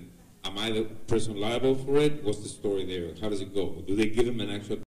accident, am I the person liable for it? What's the story there? How does it go? Do they give him an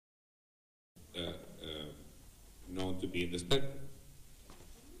actual known to be in the spectrum?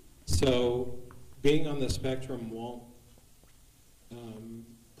 So being on the spectrum won't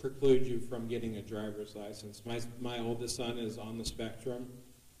preclude you from getting a driver's license. My oldest son is on the spectrum,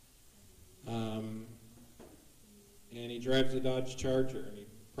 and he drives a Dodge Charger, and he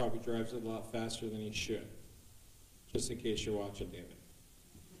probably drives it a lot faster than he should, just in case you're watching, David.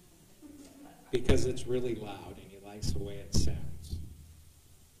 Because it's really loud, and he likes the way it sounds.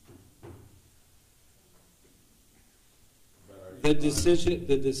 The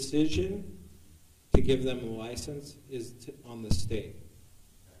decision to give them a license is on the state.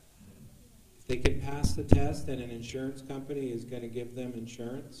 If they can pass the test and an insurance company is going to give them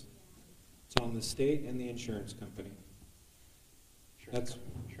insurance, it's on the state and the insurance company. Insurance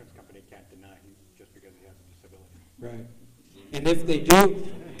company can't deny him just because he has a disability. Right. And if they do,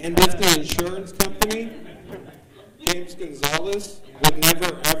 and if the insurance company, James Gonzalez, would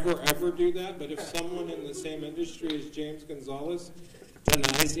never, ever, ever do that, but if someone in the same industry as James Gonzalez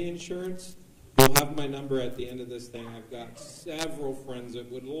denies the insurance, you'll have my number at the end of this thing. I've got several friends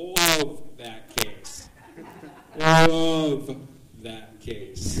that would love that case. Love that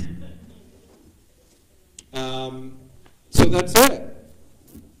case. So that's it.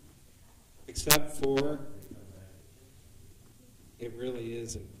 Except for it really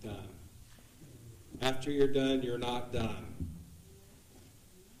isn't done. After you're done, you're not done.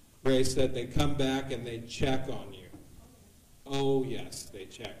 Ray said they come back and they check on you. Oh, yes, they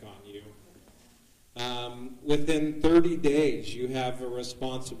check on you. Within 30 days, you have a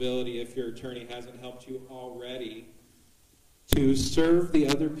responsibility, if your attorney hasn't helped you already, to serve the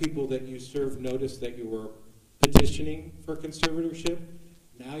other people that you serve notice that you were petitioning for conservatorship.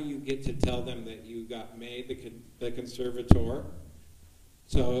 Now you get to tell them that you got made the conservator.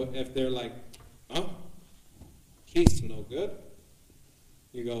 So if they're like, oh, he's no good,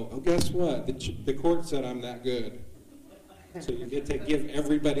 you go, oh, guess what? The court said I'm that good. So you get to give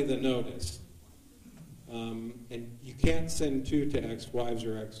everybody the notice. And you can't send 2 to ex-wives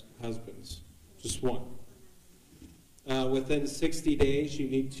or ex-husbands, just 1. Within 60 days, you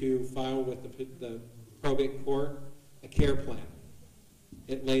need to file with the probate court a care plan.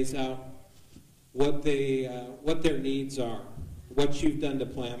 It lays out what their needs are, what you've done to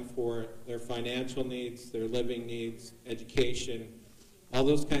plan for it, their financial needs, their living needs, education, all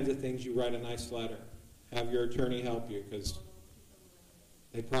those kinds of things. You write a nice letter. Have your attorney help you, because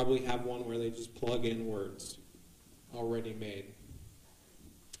they probably have one where they just plug in words already made.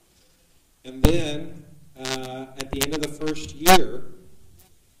 And then, at the end of the first year,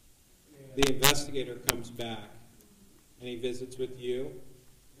 the investigator comes back and he visits with you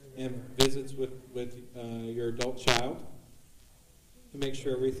and visits with your adult child to make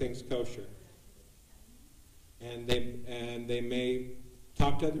sure everything's kosher. And they may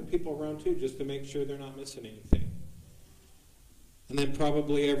talk to other people around too, just to make sure they're not missing anything. And then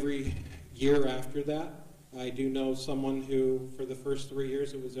probably every year after that, I do know someone who, for the first 3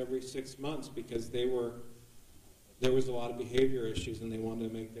 years, it was every 6 months because there was a lot of behavior issues and they wanted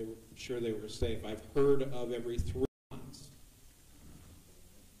to make sure they were safe. I've heard of every 3 months.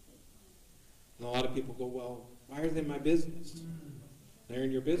 And a lot of people go, well, why are they in my business? They're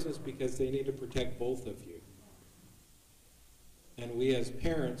in your business because they need to protect both of you. And we as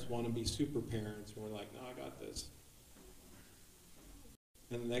parents want to be super parents, and we're like, no, I got this.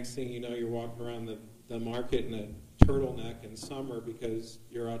 And the next thing you know, you're walking around the market in a turtleneck in summer because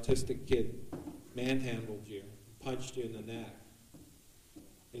your autistic kid manhandled you, punched you in the neck.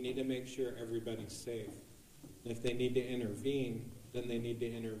 They need to make sure everybody's safe. And if they need to intervene, then they need to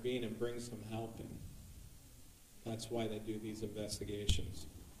intervene and bring some help in. That's why they do these investigations.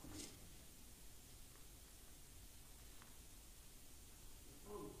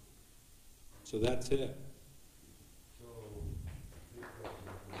 So that's it. So, big question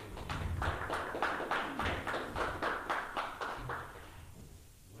for me.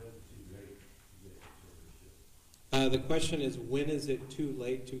 When is it too late to get conservatorship? The question is, when is it too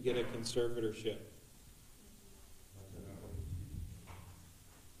late to get a conservatorship?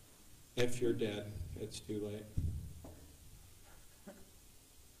 If you're dead, it's too late.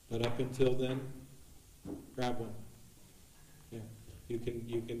 But up until then, grab one. Yeah, you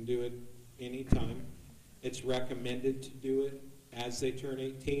can do it anytime. It's recommended to do it as they turn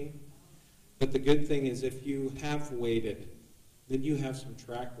 18. But the good thing is if you have waited, then you have some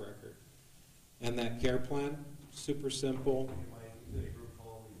track record. And that care plan, super simple. The group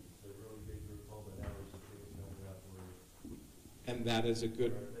home, it's a really big group home, but now there's some things coming up where And that is a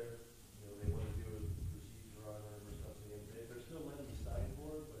good... they want to do a procedure on them or something. And they're still letting you sign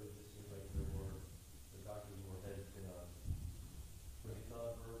for it, but it just seems like the doctor's more hesitant on when it's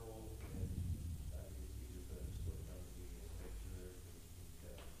nonverbal, and I think it's easier for them to still come to me and make sure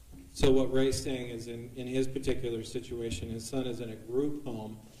everything's So what Ray's saying is in his particular situation, his son is in a group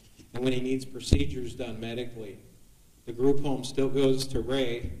home, and when he needs procedures done medically, the group home still goes to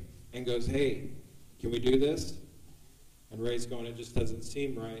Ray and goes, hey, can we do this? And Ray's going, it just doesn't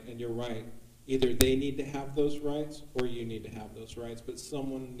seem right, and you're right. Either they need to have those rights or you need to have those rights, but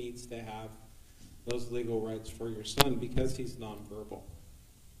someone needs to have those legal rights for your son because he's nonverbal,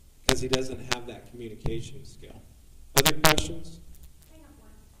 because he doesn't have that communication skill. Other questions? I have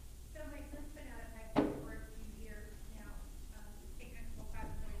one. So my son's been out of high school for a few years now, taking a couple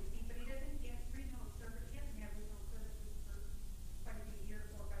classes at AUC, but he doesn't get regional service. He hasn't had regional services for quite a few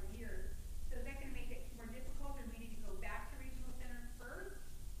years, 4 or 5 years. So is that going to make it more difficult, or we need to go back to regional center first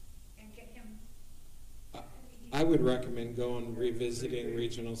and get him? I would recommend going revisiting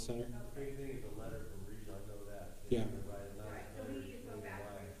regional center. The big thing is a letter from regional, I know that. Yeah. Right, so we need to go back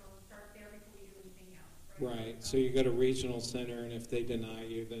to regional and start there before we do anything else, right? Right, so you go to regional center, and if they deny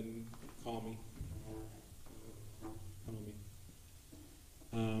you, then call me. Call me.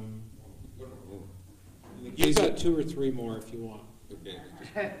 You've got 2 or 3 more if you want. Okay.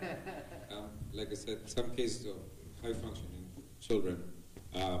 Like I said, some cases of high-functioning children,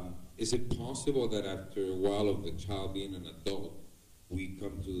 is it possible that after a while of the child being an adult, we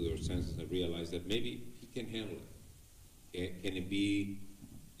come to their senses and realize that maybe he can handle it? Can it be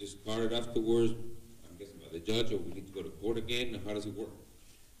discarded afterwards, I'm guessing by the judge, or we need to go to court again? How does it work?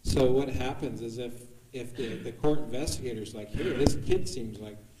 So what happens is if the court investigator's like, hey, this kid seems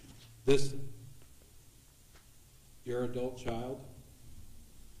like this, your adult child,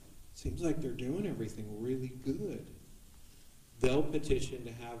 seems like they're doing everything really good, they'll petition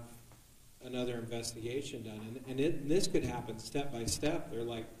to have another investigation done. And this could happen step by step. They're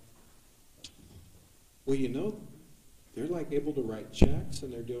like, well, you know, they're like able to write checks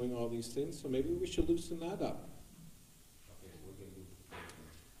and they're doing all these things, so maybe we should loosen that up.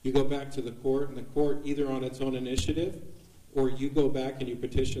 You go back to the court, and the court, either on its own initiative, or you go back and you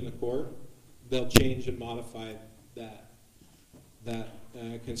petition the court, they'll change and modify that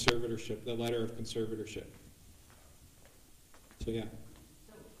conservatorship, the letter of conservatorship. So yeah.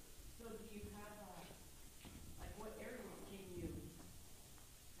 So do you have, like what areas can you,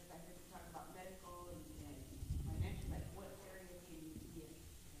 as I heard you talk about medical and financial, like what area can you be a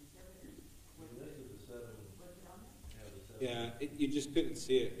conservator? This is the 7. Was it on there? Yeah, the 7. Yeah, you just couldn't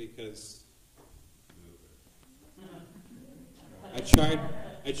see it because I tried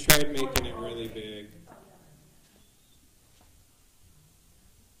I tried making it really big.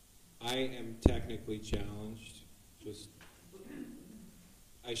 I am technically challenged. Just,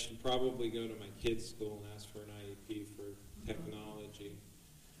 I should probably go to my kids' school and ask for an IEP for technology.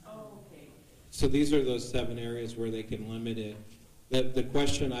 Oh, okay. So these are those 7 areas where they can limit it. The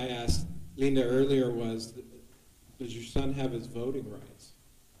question I asked Linda earlier was, does your son have his voting rights?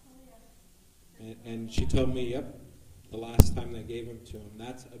 And she told me, yep, the last time they gave them to him.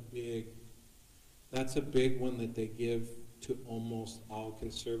 That's a big one that they give to almost all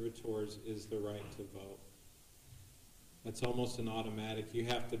conservators, is the right to vote. That's almost an automatic. You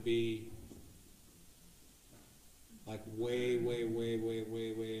have to be like way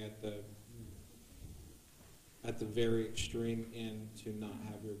at the very extreme end to not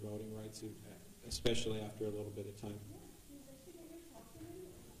have your voting rights, especially after a little bit of time.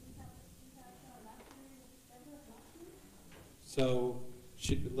 So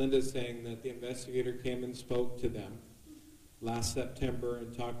Linda's saying that the investigator came and spoke to them last September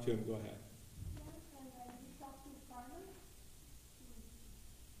and talked to him. Go ahead.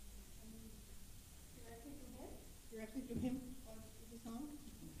 Directly to him or to his home?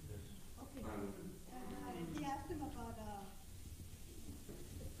 Okay. He asked him about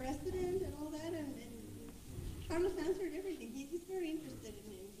the president and all that, and Carlos answered everything. He's very interested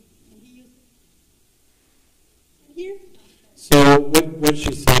in it, and he used it. Here. So what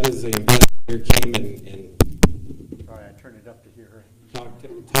she said is the investigator came and Sorry, I turned it up to hear her.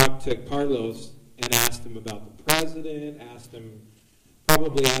 talked to Carlos and asked him about the president,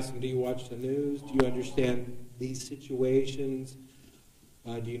 probably asked him, do you watch the news? Do you understand these situations?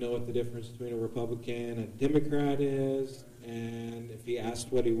 Do you know what the difference between a Republican and a Democrat is? And if he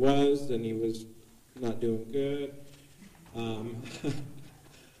asked what he was, then he was not doing good.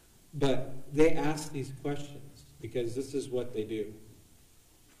 But they ask these questions because this is what they do.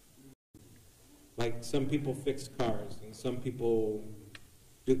 Like some people fix cars, and some people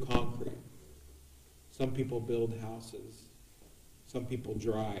do concrete. Some people build houses. Some people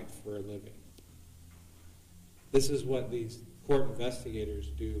drive for a living. This is what these court investigators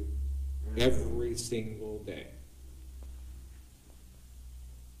do every single day.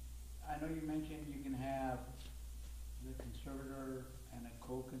 I know you mentioned you can have the conservator and a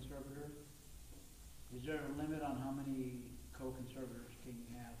co-conservator. Is there a limit on how many co-conservators can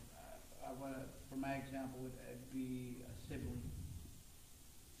you have? For my example, would be a sibling.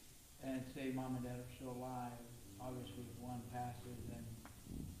 And say mom and dad are still alive. Obviously, if one passes, then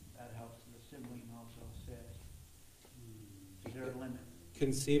that helps the sibling also assist. Is there a limit?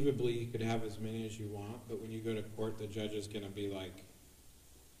 Conceivably, you could have as many as you want, but when you go to court, the judge is going to be like,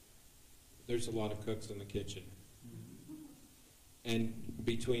 there's a lot of cooks in the kitchen. And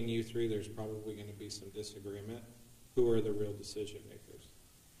between you three, there's probably going to be some disagreement. Who are the real decision makers?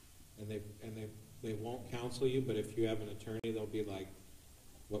 And they won't counsel you, but if you have an attorney, they'll be like,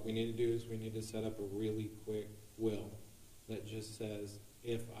 what we need to do is we need to set up a really quick will that just says,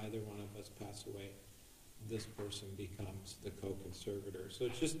 if either one of us pass away, this person becomes the co-conservator. So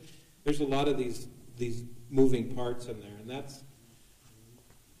it's just, there's a lot of these moving parts in there, and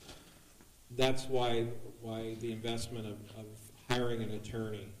that's why the investment of hiring an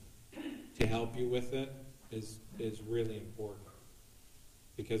attorney to help you with it is really important,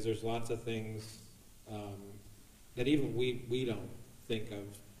 because there's lots of things that even we don't think of.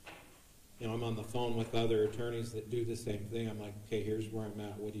 You know, I'm on the phone with other attorneys that do the same thing. I'm like, okay, here's where I'm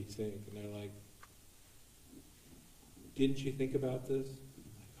at. What do you think? And they're like, didn't you think about this?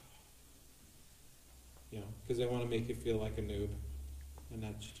 I'm like, oh. You know, because they want to make you feel like a noob, and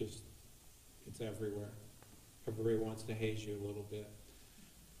that's just, it's everywhere. Everybody wants to haze you a little bit.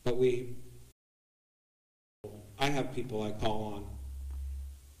 But I have people I call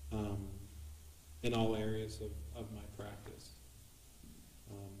on in all areas of my practice.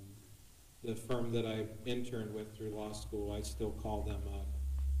 The firm that I interned with through law school, I still call them up.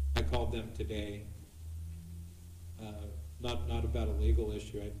 I called them today, not about a legal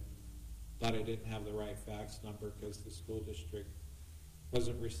issue. I thought I didn't have the right fax number because the school district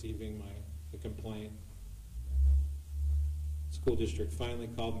wasn't receiving the complaint. School district finally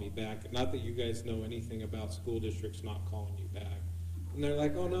called me back. Not that you guys know anything about school districts not calling you back. And they're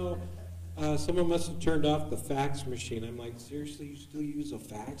like, oh no, someone must have turned off the fax machine. I'm like, seriously, you still use a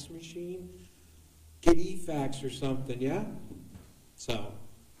fax machine? Get e-fax or something, yeah? So,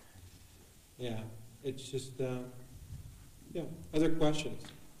 yeah, it's just, yeah, other questions?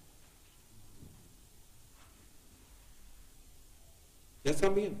 Ya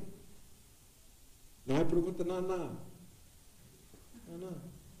están bien. No hay pregunta, nada. No,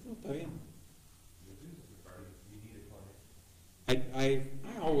 está bien. I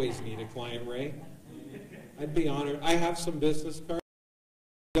always need a client, Ray. I'd be honored. I have some business cards.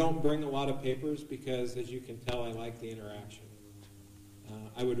 I don't bring a lot of papers because, as you can tell, I like the interaction.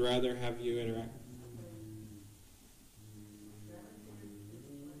 I would rather have you interact.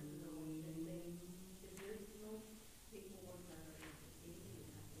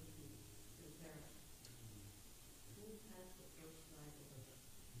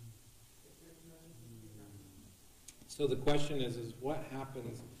 So the question is what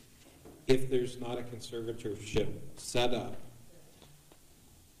happens if there's not a conservatorship set up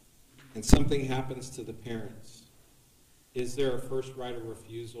and something happens to the parents? Is there a first right of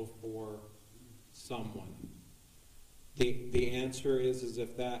refusal for someone? The answer is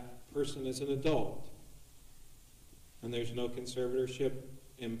if that person is an adult and there's no conservatorship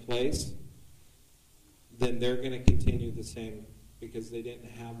in place, then they're going to continue the same because they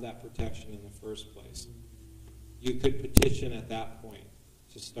didn't have that protection in the first place. You could petition at that point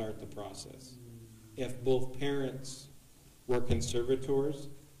to start the process. If both parents were conservators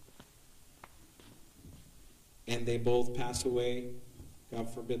and they both pass away,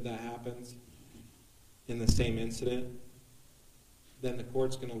 God forbid that happens, in the same incident, then the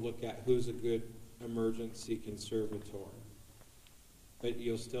court's going to look at who's a good emergency conservator. But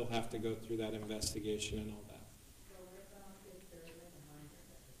you'll still have to go through that investigation and all that.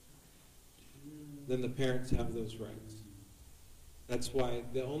 Then the parents have those rights. That's why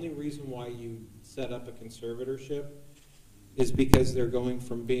the only reason why you set up a conservatorship is because they're going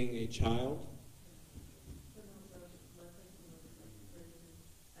from being a child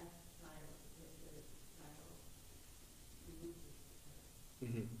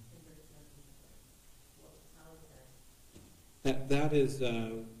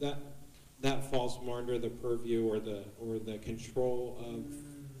that falls more under the purview or the control of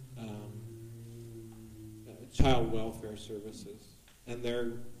child welfare services, and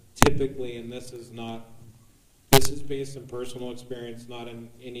they're typically, and this is based on personal experience, not in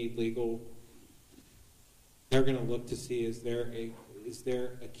any legal. They're going to look to see is there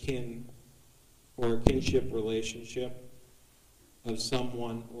a kin or a kinship relationship of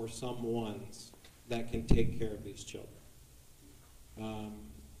someone or someones that can take care of these children.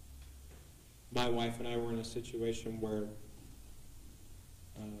 My wife and I were in a situation where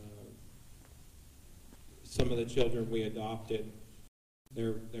some of the children we adopted,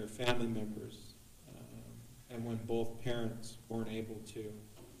 they're family members, and when both parents weren't able to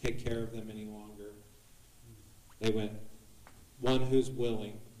take care of them any longer, they went, one, who's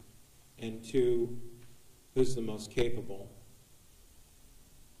willing, and two, who's the most capable.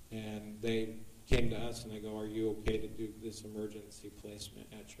 And they came to us and they go, are you okay to do this emergency placement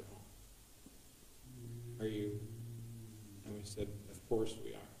at your home? Are you? And we said, of course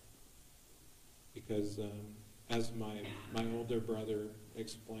we are. Because as my older brother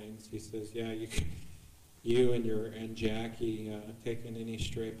explains, he says, yeah, you and Jackie taking any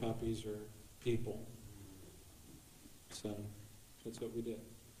stray puppies or people. So that's what we did.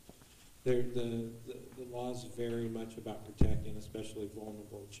 The law is very much about protecting, especially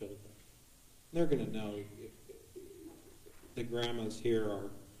vulnerable children. They're going to know. The grandmas here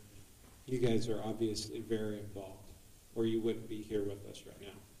you guys are obviously very involved, or you wouldn't be here with us right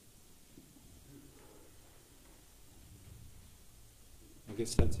now. I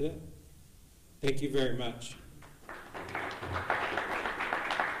guess that's it. Thank you very much.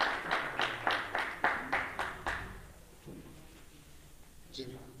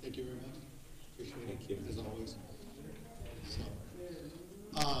 Jimmy, thank you very much. Appreciate Thank it, you. as always. So,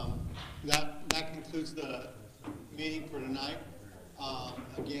 that concludes the meeting for tonight.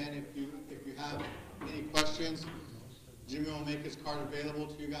 Again, if you have any questions, Jimmy will make his card available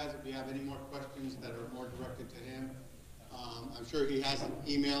to you guys if you have any more questions that are more directed to him. I'm sure he has an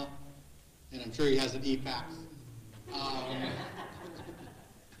email, and I'm sure he has an e-fax.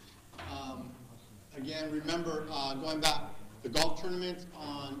 Again, remember, going back, the golf tournament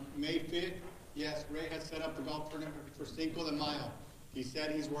on May 5th, yes, Ray has set up the golf tournament for Cinco de Mayo. He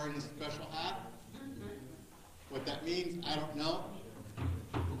said he's wearing his special hat. What that means, I don't know,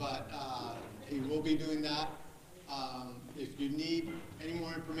 but he will be doing that. If you need any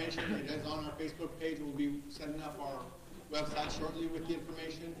more information, it is on our Facebook page. We'll be setting up our website shortly with the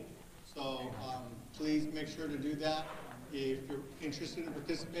information. So please make sure to do that. If you're interested in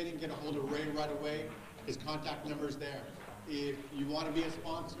participating, get a hold of Ray right away. His contact number is there. If you want to be a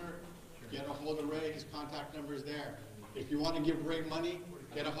sponsor, get a hold of Ray. His contact number is there. If you want to give Ray money,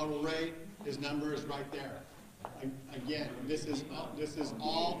 get a hold of Ray. His number is right there. Again, this is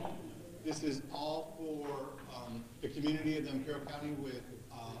all for the community of the Imperial County with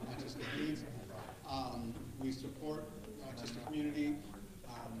autistic needs. We support the autistic community.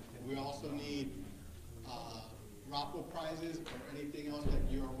 We also need raffle prizes or anything else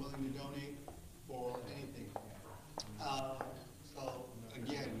that you are willing to donate for anything. So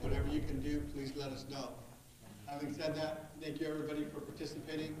again, whatever you can do, please let us know. Having said that, thank you everybody for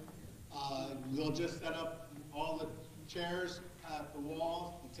participating. We'll just set up all the chairs at the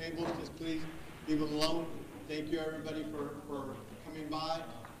walls, the tables, just please leave them alone. Thank you everybody for coming by.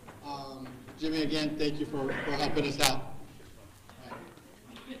 Jimmy, again, thank you for helping us out.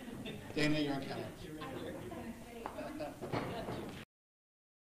 Right. Dana, you're on camera.